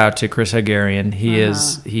 Full shout out to Chris Hagarian.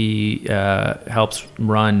 He helps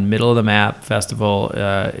run Middle of the Map Festival.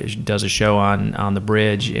 Does a show on the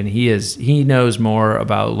bridge, and he knows more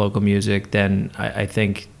about local music than I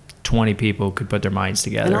think 20 people could put their minds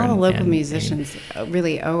together. And all the local musicians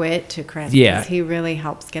really owe it to Chris. Yeah. 'Cause he really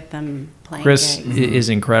helps get them playing Chris gigs. is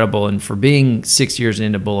incredible, and for being 6 years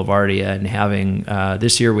into Boulevardia and having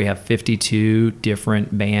this year we have 52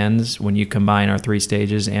 different bands when you combine our 3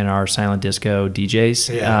 stages and our silent disco DJs.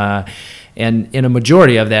 Yeah. And in a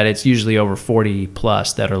majority of that, it's usually over 40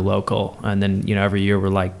 plus that are local, and then every year we're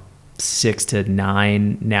like 6 to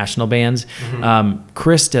 9 national bands.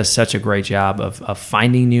 Chris does such a great job of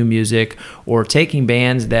finding new music or taking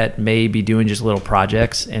bands that may be doing just little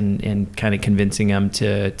projects and kind of convincing them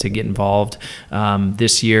to get involved.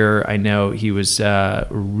 This year, I know he was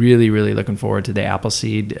really, really looking forward to the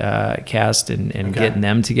Appleseed cast and getting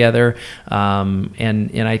them together.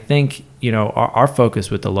 And I think our focus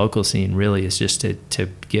with the local scene really is just to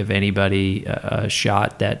give anybody a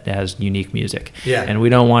shot that has unique music. Yeah. And we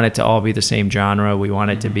don't want it to all be the same genre. We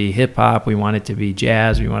want it to be hip hop. We want it to be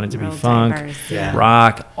jazz. We want it to be Real funk, diverse, yeah.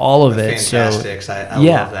 rock, all of The it. Fantastics. I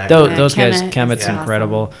Yeah, love that. those guys, Kemet Kemet's is awesome.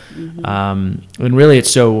 incredible. And really,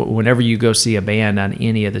 it's so whenever you go see a band on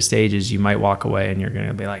any of the stages, you might walk away and you're going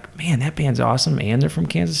to be like, man, that band's awesome, and they're from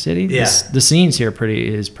Kansas City. Yeah. The scenes here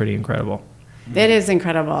is pretty incredible. It is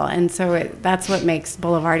incredible. And so that's what makes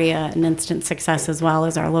Boulevardia an instant success as well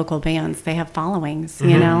as our local bands. They have followings,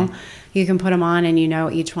 you know. You can put them on and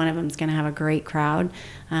each one of them is going to have a great crowd.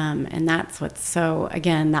 And that's what's so,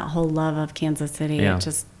 again, that whole love of Kansas City, Yeah. it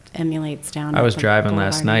just emulates down. I was at driving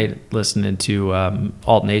last Boulevardia. night listening to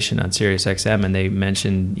Alt Nation on Sirius XM, and they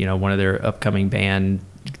mentioned, one of their upcoming band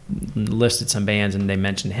listed some bands, and they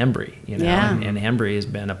mentioned Hembry, Yeah. and Hembry has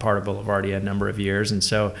been a part of Boulevardia a number of years, and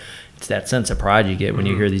so it's that sense of pride you get when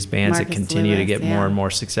you hear these bands that Marcus continue to Lewis, get yeah. more and more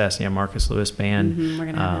success. Yeah, Marcus Lewis Band. We're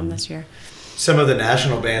going to have them this year. Some of the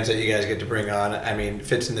national bands that you guys get to bring on, I mean,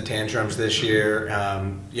 Fits in the Tantrums this year,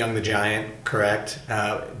 Young the Giant, correct?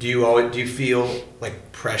 Do you feel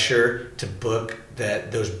like pressure to book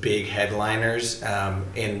those big headliners?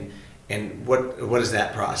 And what is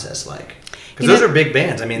that process like? Because those are big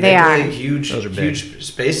bands. I mean, they play Those are big. huge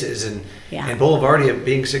spaces, and Yeah. and Boulevardia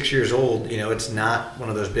being 6 years old, it's not one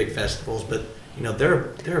of those big festivals, but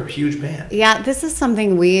they're a huge band. Yeah, this is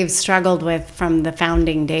something we've struggled with from the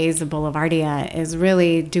founding days of Boulevardia is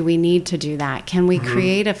really, do we need to do that? Can we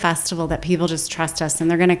create a festival that people just trust us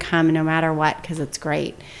and they're going to come no matter what because it's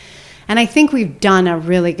great? And I think we've done a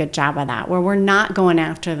really good job of that, where we're not going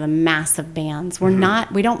after the massive bands. We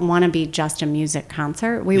don't want to be just a music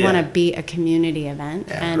concert. We want to be a community event.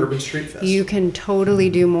 Yeah, and urban street festival. you can totally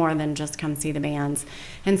do more than just come see the bands.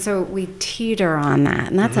 And so we teeter on that.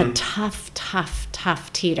 And that's a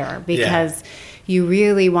tough teeter because you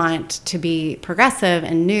really want to be progressive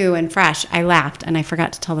and new and fresh. I laughed, and I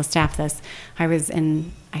forgot to tell the staff this. I was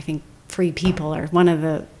in, I think, Free People or one of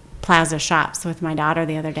the Plaza shops with my daughter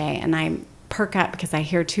the other day, and I perk up because I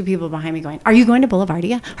hear 2 people behind me going, "Are you going to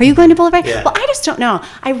Boulevardia? Are you going to Boulevardia?" Yeah. Well, I just don't know.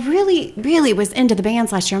 I really, really was into the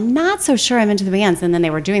bands last year. I'm not so sure I'm into the bands. And then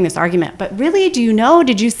they were doing this argument, but really, do you know?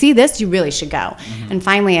 Did you see this? You really should go. And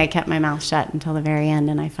finally, I kept my mouth shut until the very end,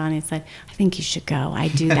 and I finally said, "I think you should go. I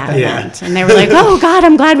do that event." And they were like, "Oh God,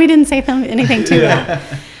 I'm glad we didn't say anything to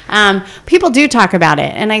them." People do talk about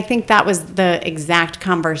it, and I think that was the exact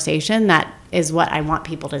conversation that is what I want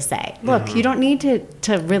people to say. Look, you don't need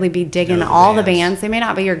to really be digging all the bands. They may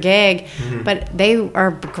not be your gig, but they are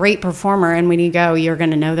a great performer. And when you go, you're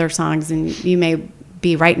going to know their songs, and you may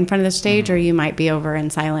be right in front of the stage, or you might be over in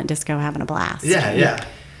silent disco having a blast. Yeah.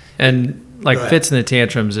 And like Fitz and the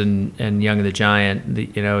Tantrums and Young and the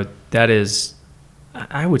Giant, that is,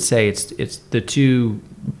 I would say it's the two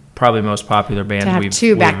probably most popular bands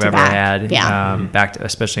we've ever had, back to,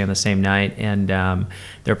 especially on the same night. And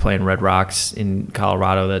they're playing Red Rocks in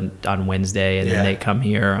Colorado on Wednesday, and then they come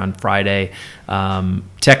here on Friday.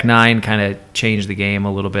 Tech Nine kind of changed the game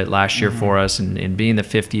a little bit last year for us, and being the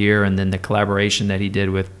 5th year, and then the collaboration that he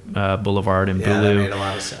did with Boulevard and Bulu that made a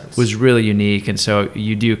lot of sense. Was really unique. And so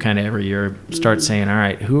you do kind of every year start saying, all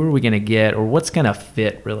right, who are we going to get, or what's going to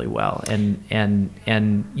fit really well? And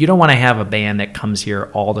you don't want to have a band that comes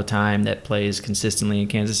here all the time that plays consistently in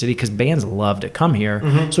Kansas City, because bands love to come here.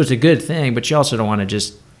 So it's a good thing, but you also don't want to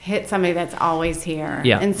just hit somebody that's always here.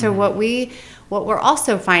 Yeah. And so what we're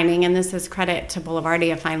also finding, and this is credit to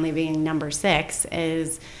Boulevardia finally being number 6,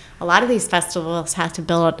 is a lot of these festivals have to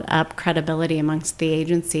build up credibility amongst the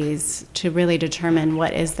agencies to really determine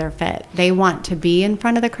what is their fit. They want to be in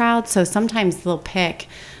front of the crowd, so sometimes they'll pick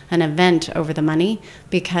an event over the money,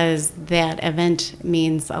 because that event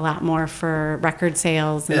means a lot more for record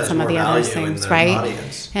sales and some of the other things, right?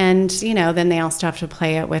 Audience. And, then they also have to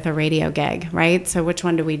play it with a radio gig, right? So which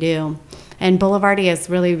one do we do? And Boulevardia has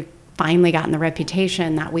really finally gotten the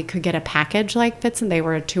reputation that we could get a package like Fitz, and they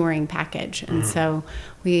were a touring package. And so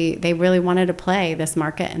they really wanted to play this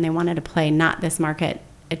market, and they wanted to play not this market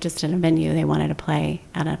just in a venue. They wanted to play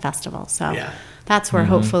at a festival. So that's where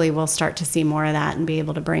hopefully we'll start to see more of that and be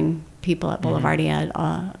able to bring people at Boulevardia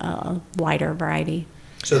a wider variety.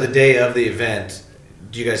 So the day of the event,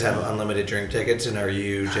 do you guys have unlimited drink tickets, and are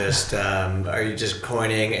you just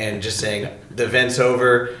coining and just saying the event's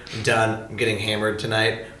over, I'm done, I'm getting hammered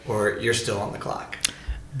tonight, or you're still on the clock?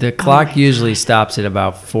 The clock usually stops at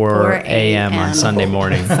about 4 a.m. on Sunday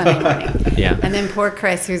morning. Yeah. And then poor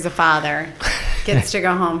Chris, who's a father, gets to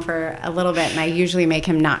go home for a little bit, and I usually make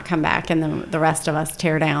him not come back, and then the rest of us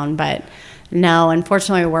tear down. But no,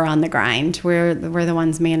 unfortunately, we're on the grind. We're the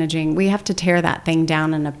ones managing. We have to tear that thing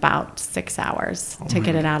down in about 6 hours to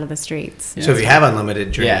get it out of the streets. So if you have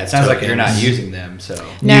unlimited drink, it sounds like you're not using them. So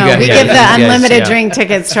no, we give the unlimited drink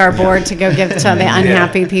tickets to our board to go give to the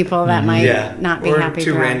unhappy people that might not be or happy. Or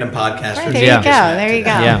 2 random podcasters. Right, there you go. There you go.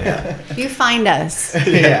 Yeah. You find us.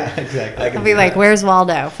 Yeah, exactly. I'll be like, where's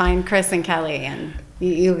Waldo? Find Chris and Kelly, and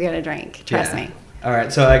you'll get a drink. Trust me. All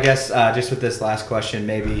right. So I guess just with this last question,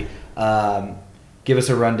 maybe give us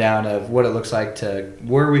a rundown of what it looks like to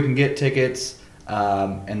where we can get tickets,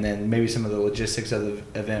 and then maybe some of the logistics of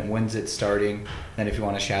the event. When's it starting? And if you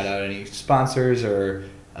want to shout out any sponsors or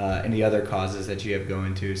any other causes that you have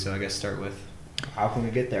going to. So I guess start with how can we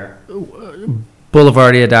get there?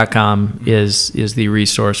 Boulevardia.com is the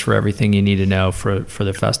resource for everything you need to know for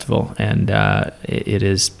the festival, and it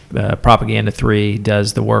is Propaganda 3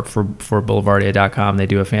 does the work for Boulevardia.com. They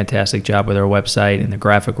do a fantastic job with our website and the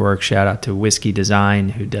graphic work. Shout out to Whiskey Design,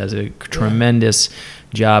 who does a tremendous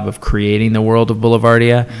job of creating the world of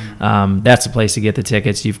Boulevardia. That's the place to get the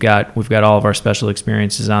tickets. We've got all of our special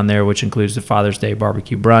experiences on there, which includes the Father's Day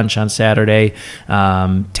barbecue brunch on Saturday,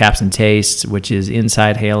 Taps and Tastes, which is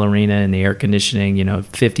inside Hale Arena in the air conditioning.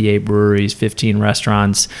 58 breweries, 15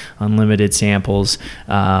 restaurants, unlimited samples,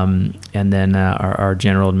 and then our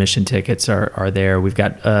general admission tickets are there. We've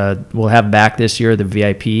got we'll have back this year the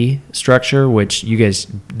VIP structure, which you guys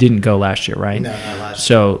didn't go last year, right? No, not last year.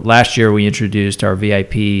 So last year we introduced our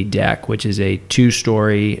VIP deck, which is a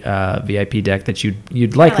 2-story VIP deck that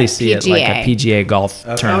you'd likely see at like a PGA golf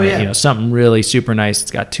tournament. Something really super nice. It's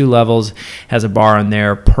got 2 levels, has a bar in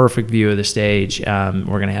there, perfect view of the stage.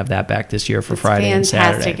 We're gonna have that back this year for Friday and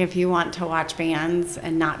Saturday. Fantastic if you want to watch bands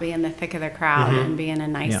and not be in the thick of the crowd and be in a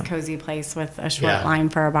nice cozy place with a short line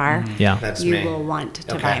for a bar. Yeah, that's you me. will want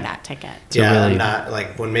to buy that ticket. I'm not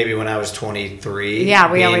like when I was 23. Yeah,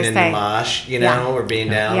 we being always in say the mosh, or being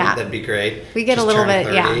down. Yeah. That'd be great. We get Just a little turned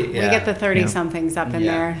bit, 30. we get the 30-somethings up in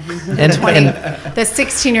there. And 20, the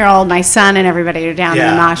 16-year-old, my son, and everybody are down in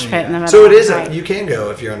the mosh pit in the middle. So it is. Right. You can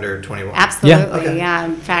go if you're under 21. Absolutely, Yeah.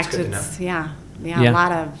 In fact, it's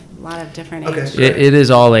a lot of different ages. It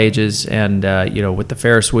is all ages, and with the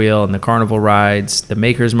Ferris wheel and the carnival rides, the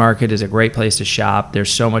Makers Market is a great place to shop.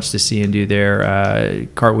 There's so much to see and do there.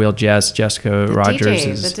 Cartwheel Jessica Rogers DJ,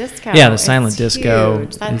 is the disco. the silent disco.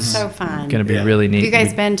 Huge. That's so fun. Going to be really neat. Have you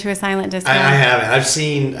guys been to a silent disco? I haven't. I've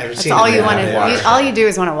seen. That's all you want to. All you do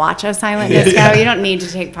is want to watch a silent disco. You don't need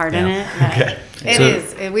to take part in it. It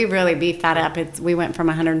is. We really beefed that up. We went from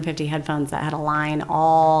 150 headphones that had a line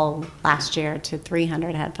all last year to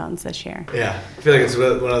 300 headphones this year. Yeah, I feel like it's one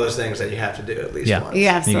of those things that you have to do at least once.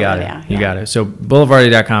 Yeah, absolutely. You got it. Yeah. You got it. So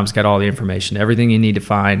boulevardy.com's got all the information, everything you need to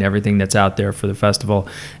find, everything that's out there for the festival,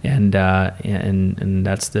 and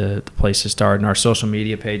that's the place to start. And our social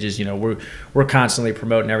media pages, we're constantly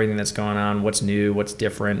promoting everything that's going on, what's new, what's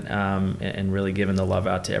different, and really giving the love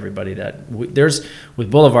out to everybody. There's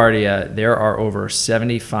with Boulevardia, there are over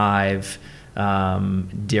 75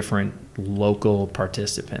 different local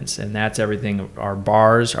participants, and that's everything. Our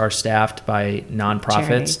bars are staffed by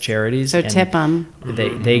nonprofits, charities. So tip them.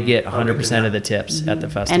 They get 100% of the tips at the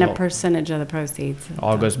festival, and a percentage of the proceeds.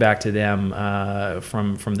 All goes back to them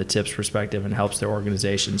from the tips perspective and helps their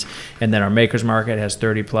organizations. And then our Makers Market has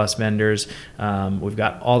 30 plus vendors. We've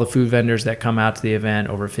got all the food vendors that come out to the event,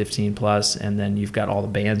 over 15 plus, and then you've got all the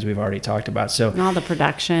bands we've already talked about. So and all the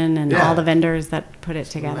production and all the vendors that put it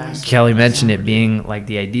together. Kelly mentioned it being like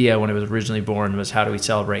the idea when it was originally born was how do we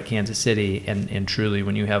celebrate Kansas City, and truly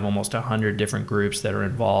when you have almost 100 different groups that are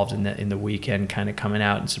involved in the weekend kind of coming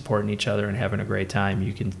out and supporting each other and having a great time,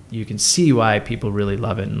 you can see why people really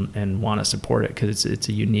love it and want to support it, because it's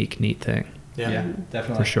a unique, neat thing. Yeah,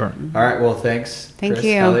 definitely. For sure. All right, well, thanks. Thank Chris,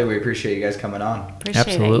 you. Kelly, we appreciate you guys coming on. Appreciate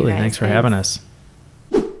Absolutely. it, you guys. Thanks for having us.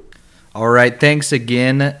 All right, thanks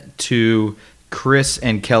again to Chris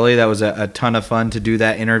and Kelly. That was a ton of fun to do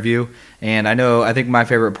that interview. And I think my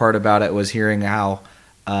favorite part about it was hearing how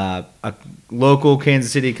a local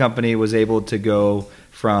Kansas City company was able to go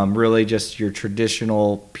from really just your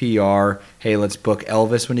traditional PR, hey, let's book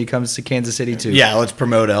Elvis when he comes to Kansas City, to let's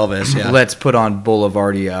promote Elvis. Yeah, let's put on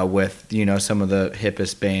Boulevardia with some of the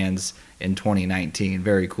hippest bands in 2019.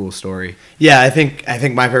 Very cool story. Yeah, I think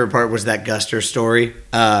my favorite part was that Guster story.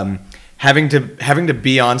 Having to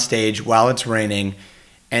be on stage while it's raining,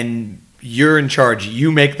 and you're in charge.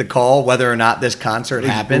 You make the call whether or not this concert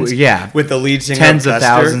happens. Yeah, with the lead singer, tens of of Guster.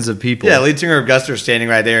 thousands of people. Yeah, lead singer of Guster standing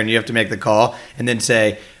right there, and you have to make the call, and then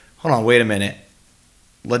say, "Hold on, wait a minute.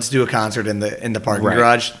 Let's do a concert in the parking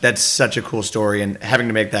garage." That's such a cool story, and having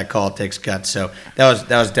to make that call takes guts. So that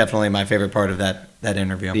was definitely my favorite part of that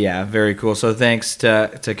interview. Yeah, very cool. So thanks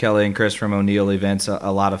to Kelly and Chris from O'Neill Events.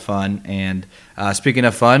 A lot of fun. And speaking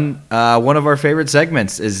of fun, one of our favorite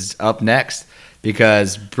segments is up next,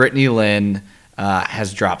 because Brittany Lynn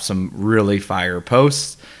has dropped some really fire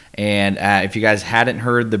posts. And if you guys hadn't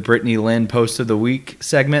heard the Brittany Lynn Post of the Week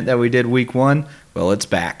segment that we did week 1, well, it's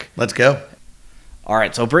back. Let's go. All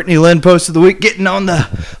right, so Brittany Lynn Post of the Week, getting on the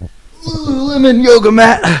Lululemon yoga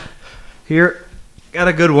mat. Here, got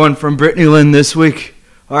a good one from Brittany Lynn this week.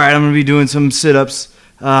 All right, I'm going to be doing some sit-ups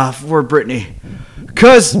for Brittany.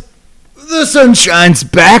 Because the sunshine's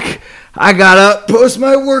back, I got to post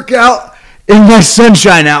my workout in my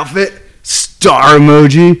sunshine outfit. Star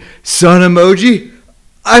emoji, sun emoji.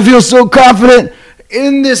 I feel so confident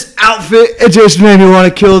in this outfit. It just made me want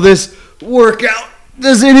to kill this workout.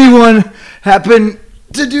 Does anyone happen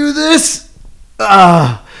to do this?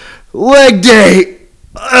 Leg day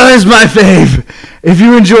is my fave. If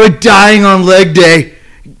you enjoy dying on leg day,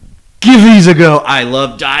 give these a go. I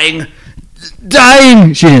love dying.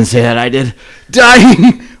 Dying! She didn't say that, I did.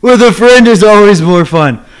 Dying with a friend is always more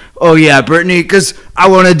fun. Oh yeah, Brittany, because I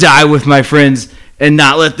want to die with my friends and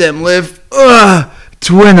not let them live.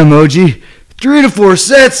 Twin emoji. 3 to 4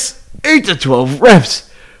 sets, 8 to 12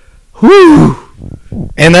 reps. Whew!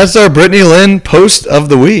 And that's our Brittany Lynn Post of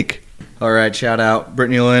the Week. All right, shout out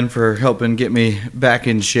Brittany Lynn for helping get me back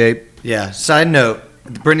in shape. Yeah, side note,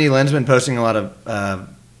 Brittany Lynn's been posting a lot of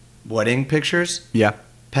wedding pictures. Yeah.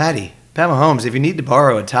 Pat Mahomes, if you need to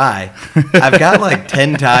borrow a tie, I've got like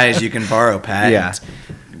 10 ties you can borrow, Pat. Yeah.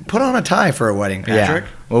 Put on a tie for a wedding, Patrick. Yeah.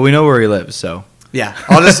 Well, we know where he lives, so. Yeah,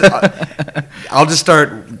 I'll just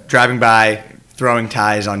start driving by, throwing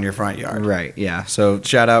ties on your front yard. Right, yeah. So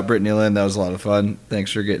shout out Brittany Lynn. That was a lot of fun.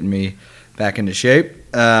 Thanks for getting me back into shape.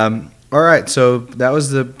 All right, so that was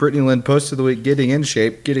the Brittany Lynn Post of the Week, getting in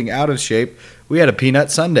shape, getting out of shape. We had a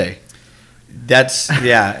peanut sundae.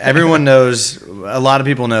 Everyone knows, a lot of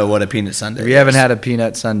people know what a peanut sundae is. If you haven't had a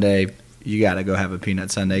peanut sundae, you got to go have a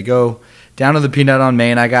peanut sundae. Go down to the Peanut on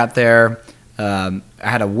Main. I got there. I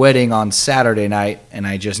had a wedding on Saturday night, and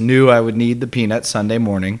I just knew I would need the peanut Sunday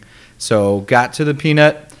morning. So got to the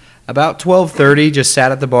Peanut about 12:30, just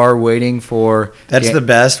sat at the bar waiting for... That's the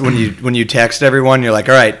best when you text everyone. You're like,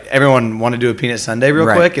 all right, everyone want to do a peanut sundae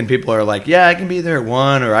real quick? And people are like, yeah, I can be there at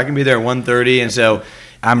 1, or I can be there at 1:30. And so...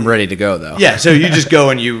 I'm ready to go, though. Yeah, so you just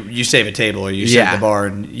go and you save a table, or you sit at the bar,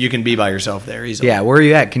 and you can be by yourself there easily. Yeah, where are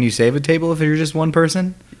you at? Can you save a table if you're just one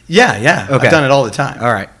person? Yeah. Okay. I've done it all the time.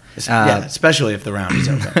 All right. Especially if the round is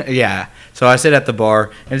open. Yeah. So I sit at the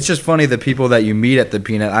bar, and it's just funny the people that you meet at the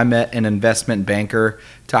Peanut. I met an investment banker,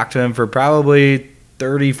 talked to him for probably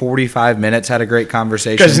 30, 45 minutes, had a great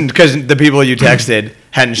conversation. Because the people you texted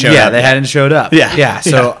hadn't showed up. Yeah, they hadn't showed up. Yeah.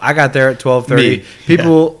 So I got there at 12:30. Me.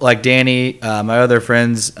 People like Danny, my other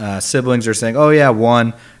friends, siblings are saying, "Oh yeah,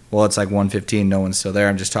 one." Well, it's like 1:15. No one's still there.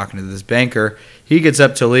 I'm just talking to this banker. He gets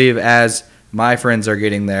up to leave as my friends are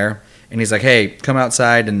getting there, and he's like, "Hey, come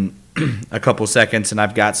outside in a couple seconds, and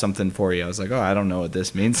I've got something for you." I was like, "Oh, I don't know what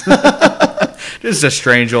this means." Just a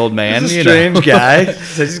strange old man, He's a strange guy.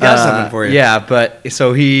 Says he's got something for you. Yeah, but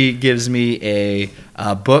so he gives me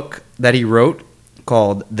a book that he wrote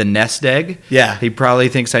called The Nest Egg. Yeah. He probably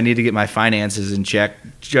thinks I need to get my finances in check,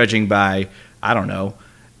 judging by, I don't know,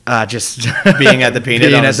 just Being at the Peanut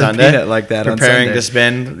being on at a the Sunday. Peanut like that on Preparing Sunday. to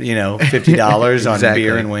spend, $50 on Exactly.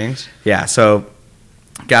 beer and wings. Yeah, so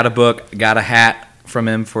got a book, got a hat from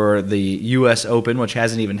him for the U.S. Open, which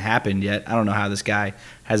hasn't even happened yet. I don't know how this guy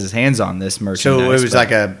has his hands on this merchandise. So it was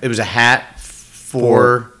but- it was a hat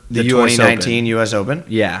for the US 2019 U.S. Open.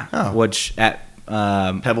 Yeah, Oh. which at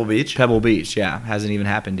Pebble Beach. Pebble Beach, yeah, hasn't even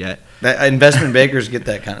happened yet. Investment bankers get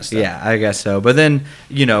that kind of stuff. Yeah, I guess so. But then,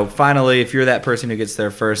 finally, if you're that person who gets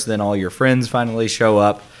there first, then all your friends finally show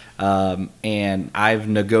up. And I've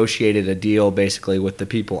negotiated a deal basically with the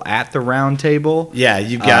people at the round table. Yeah,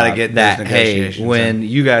 you've got to get that. those Hey, negotiations. when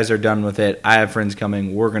you guys are done with it, I have friends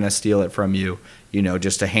coming. We're gonna steal it from you.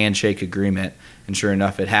 Just a handshake agreement. And sure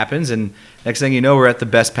enough, it happens. And next thing you know, we're at the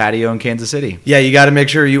best patio in Kansas City. Yeah, you got to make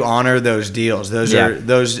sure you honor those deals. Those Yeah. Mm-hmm.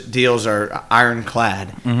 those deals are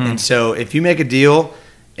ironclad. And so if you make a deal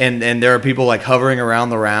and there are people like hovering around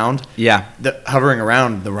the round, hovering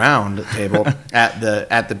around the round table at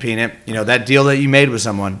the Peanut, that deal that you made with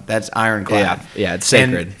someone, that's ironclad. Yeah, it's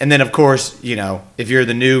sacred. And then of course, if you're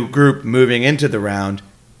the new group moving into the round,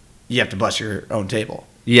 you have to bust your own table.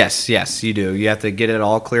 Yes, you do. You have to get it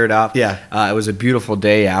all cleared out. Yeah. It was a beautiful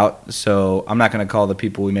day out, so I'm not going to call the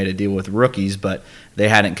people we made a deal with rookies, but they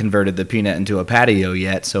hadn't converted the Peanut into a patio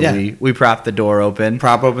yet, so Yeah. we propped the door open.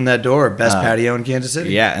 Prop open that door, best patio in Kansas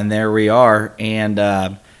City. Yeah, and there we are, and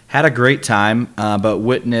had a great time, but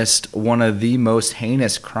witnessed one of the most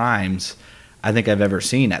heinous crimes I think I've ever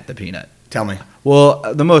seen at the Peanut. Tell me.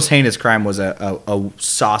 Well, the most heinous crime was a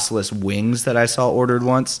sauceless wings that I saw ordered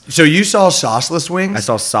once. So you saw sauceless wings? I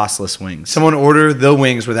saw sauceless wings. Someone order the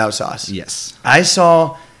wings without sauce. Yes. I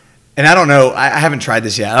saw, and I don't know, I haven't tried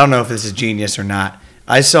this yet. I don't know if this is genius or not.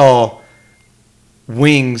 I saw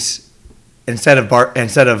wings instead of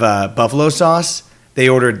buffalo sauce. They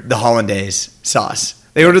ordered the hollandaise sauce.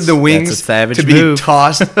 They ordered the wings that's a savage to be move.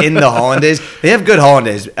 tossed in the hollandaise. They have good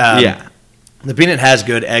hollandaise. Yeah. The Peanut has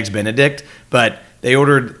good eggs Benedict, but they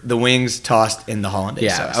ordered the wings tossed in the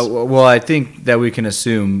hollandaise sauce. Well, I think that we can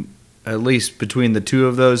assume, at least between the two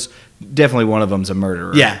of those, definitely one of them's a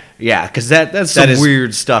murderer. Yeah, because that's some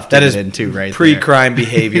weird stuff to that get is into right pre-crime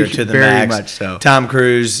behavior to the Very max. much so. Tom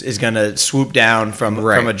Cruise is going to swoop down from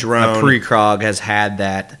a drone. A pre-Krog has had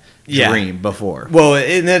that Yeah. dream before. Well,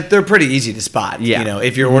 and they're pretty easy to spot. Yeah.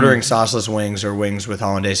 If you're ordering sauceless wings or wings with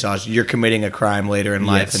hollandaise sauce, you're committing a crime later in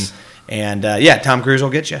life. Yes. And Tom Cruise will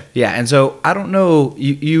get you. Yeah, and so I don't know,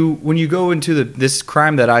 you when you go into this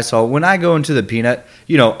crime that I saw, when I go into the Peanut,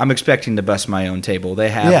 I'm expecting to bust my own table. They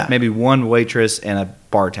have maybe one waitress and a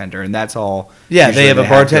bartender, and that's all. Yeah, usually they have a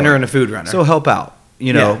bartender going. and a food runner. So help out,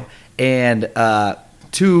 Yeah. And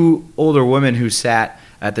two older women who sat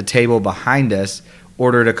at the table behind us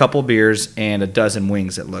ordered a couple beers and a dozen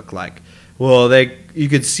wings, it looked like. Well, you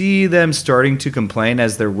could see them starting to complain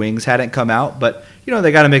as their wings hadn't come out, but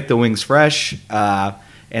they got to make the wings fresh,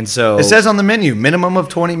 and so it says on the menu minimum of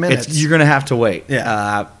 20 minutes. you're gonna have to wait.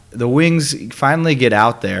 Yeah. The wings finally get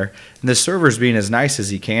out there, and the server's being as nice as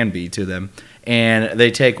he can be to them, and they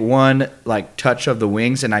take one touch of the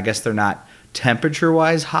wings, and I guess they're not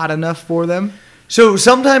temperature-wise hot enough for them. So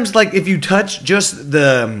sometimes, if you touch just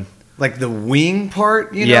the wing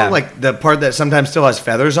part, Yeah. the part that sometimes still has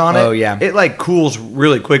feathers on it. Oh, yeah. It cools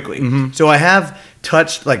really quickly. Mm-hmm. So I have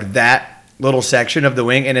touched that little section of the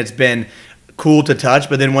wing, and it's been cool to touch.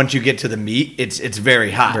 But then once you get to the meat, it's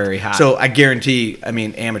very hot. Very hot. So I guarantee,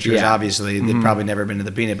 amateurs Yeah. obviously they've probably never been to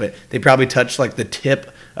the Peanut, but they probably touched the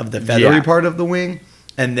tip of the feathery Yeah. part of the wing,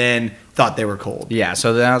 and then thought they were cold. Yeah,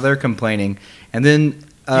 so now they're complaining, and then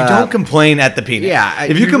You don't complain at the Peanut. yeah,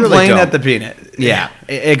 if you you really complain don't. at the Peanut,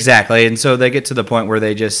 exactly. And so they get to the point where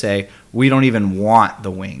they just say, "We don't even want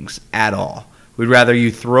the wings at all. We'd rather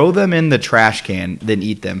you throw them in the trash can than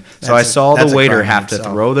eat them." So I saw that's the a waiter crime have to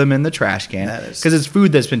itself. throw them in the trash can That is- because it's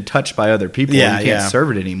food that's been touched by other people. Yeah, and you can't yeah.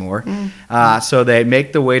 serve it anymore. So they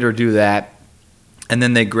make the waiter do that. and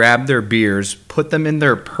then they grab their beers, put them in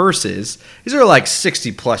their purses. These are like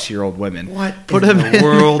 60-plus-year-old women. What Put in them the in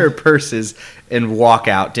world? their purses and walk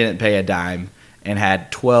out, didn't pay a dime, and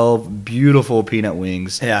had 12 beautiful peanut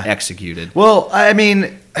wings Yeah. executed. Well, I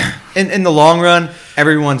mean, in the long run,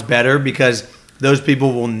 everyone's better because those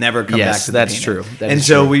people will never come Yes, back to that's the true. peanut. That and is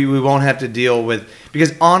so true. we won't have to deal with,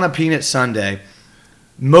 because on a peanut sundae,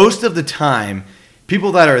 most of the time,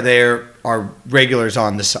 people that are there are regulars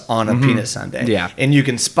on a peanut sundae. Yeah. And you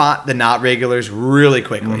can spot the not regulars really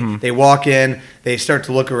quickly. They walk in, they start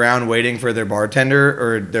to look around waiting for their bartender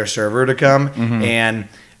or their server to come. And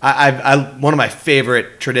I one of my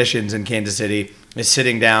favorite traditions in Kansas City is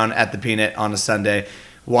sitting down at the Peanut on a Sunday,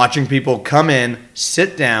 watching people come in,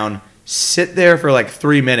 sit down, sit there for like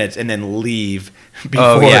 3 minutes, and then leave.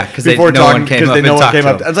 Oh, yeah, 'cause no one came up and talked to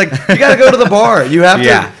them. I was like, you got to go to the bar. You have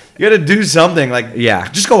Yeah. to. You got to do something. Like, Yeah.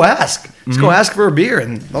 just go ask. Just go ask for a beer,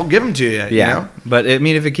 and they'll give them to you. Yeah, You know? but I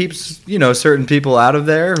mean, if it keeps certain people out of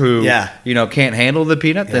there who Yeah. can't handle the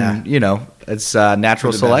peanut, then it's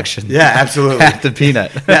natural For the better. selection. Yeah, absolutely. At the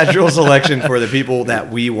peanut, Natural selection for the people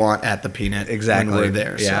that we want at the Peanut. exactly. When we're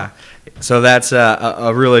there. So. Yeah, so that's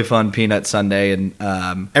a really fun peanut sundae, and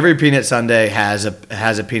Every Peanut Sunday has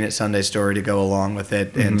a Peanut Sunday story to go along with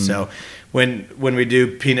it, and so when we do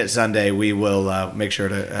Peanut Sunday, we will make sure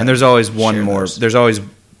to. and there's always one share more. those. There's always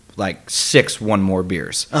like 6 one more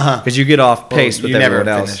beers Uh-huh. because you get off pace Well, with you never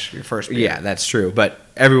everyone else. finish your first beer. Yeah, that's true. But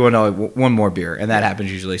everyone always one more beer, and that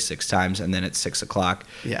happens usually 6 times, and then it's 6 o'clock.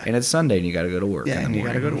 Yeah. and it's Sunday, and you got to go to work. Yeah, in and the you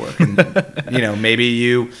got to go morning. to work, and maybe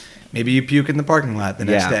you puke in the parking lot the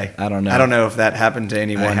next Yeah, day. I don't know. I don't know if that happened to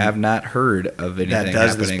anyone. I have not heard of anything that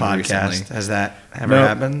does this happening podcast. recently. Has that ever No,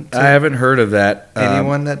 happened? To I haven't heard of that.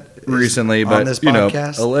 anyone that is recently, on but this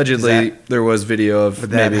podcast? allegedly Is that- there was video of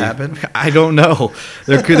Would that maybe happen? I don't know.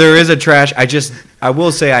 There is a trash. I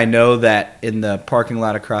will say I know that in the parking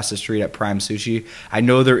lot across the street at Prime Sushi, I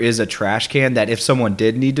know there is a trash can that if someone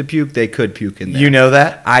did need to puke, they could puke in there. You know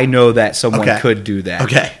that? I know that someone Okay. could do that.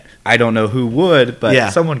 Okay. I don't know who would, but Yeah.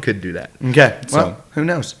 someone could do that. Okay. So- Well, who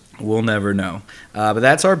knows? We'll never know. But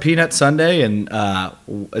that's our Peanut Sunday, and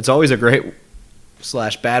it's always a great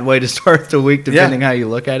 / bad way to start the week, depending how you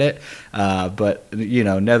look at it. But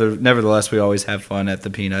nevertheless, we always have fun at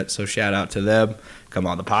the Peanut. So shout out to them. Come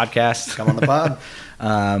on the podcast. Come on the pod.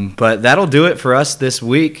 But that'll do it for us this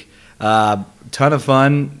week. Ton of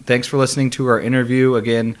fun. Thanks for listening to our interview.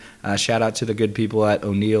 Again, shout out to the good people at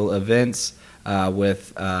O'Neill Events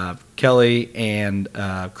with Kelly and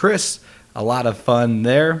Chris. A lot of fun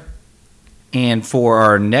there. And for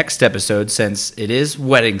our next episode, since it is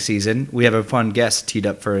wedding season, we have a fun guest teed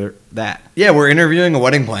up for that. Yeah, we're interviewing a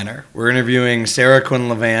wedding planner. We're interviewing Sarah Quinn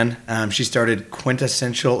Levan. She started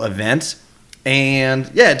Quintessential Events.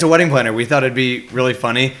 And yeah, it's a wedding planner. We thought it'd be really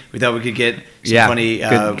funny. We thought we could get some funny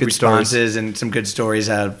good responses and some good stories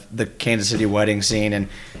out of the Kansas City wedding scene and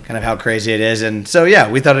kind of how crazy it is. And so,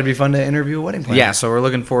 yeah, we thought it'd be fun to interview a wedding planner. Yeah, so we're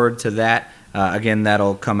looking forward to that. Again,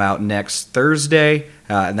 that'll come out next Thursday,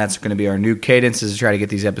 and that's going to be our new cadence is to try to get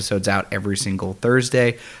these episodes out every single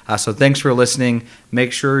Thursday. So thanks for listening.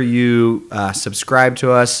 Make sure you subscribe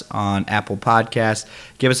to us on Apple Podcasts.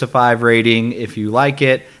 Give us a 5 rating if you like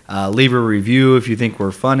it. Leave a review if you think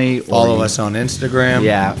we're funny. Follow us on Instagram.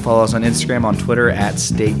 Yeah, follow us on Instagram, on Twitter at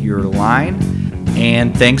State Your Line.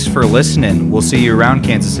 And thanks for listening. We'll see you around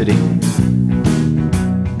Kansas City.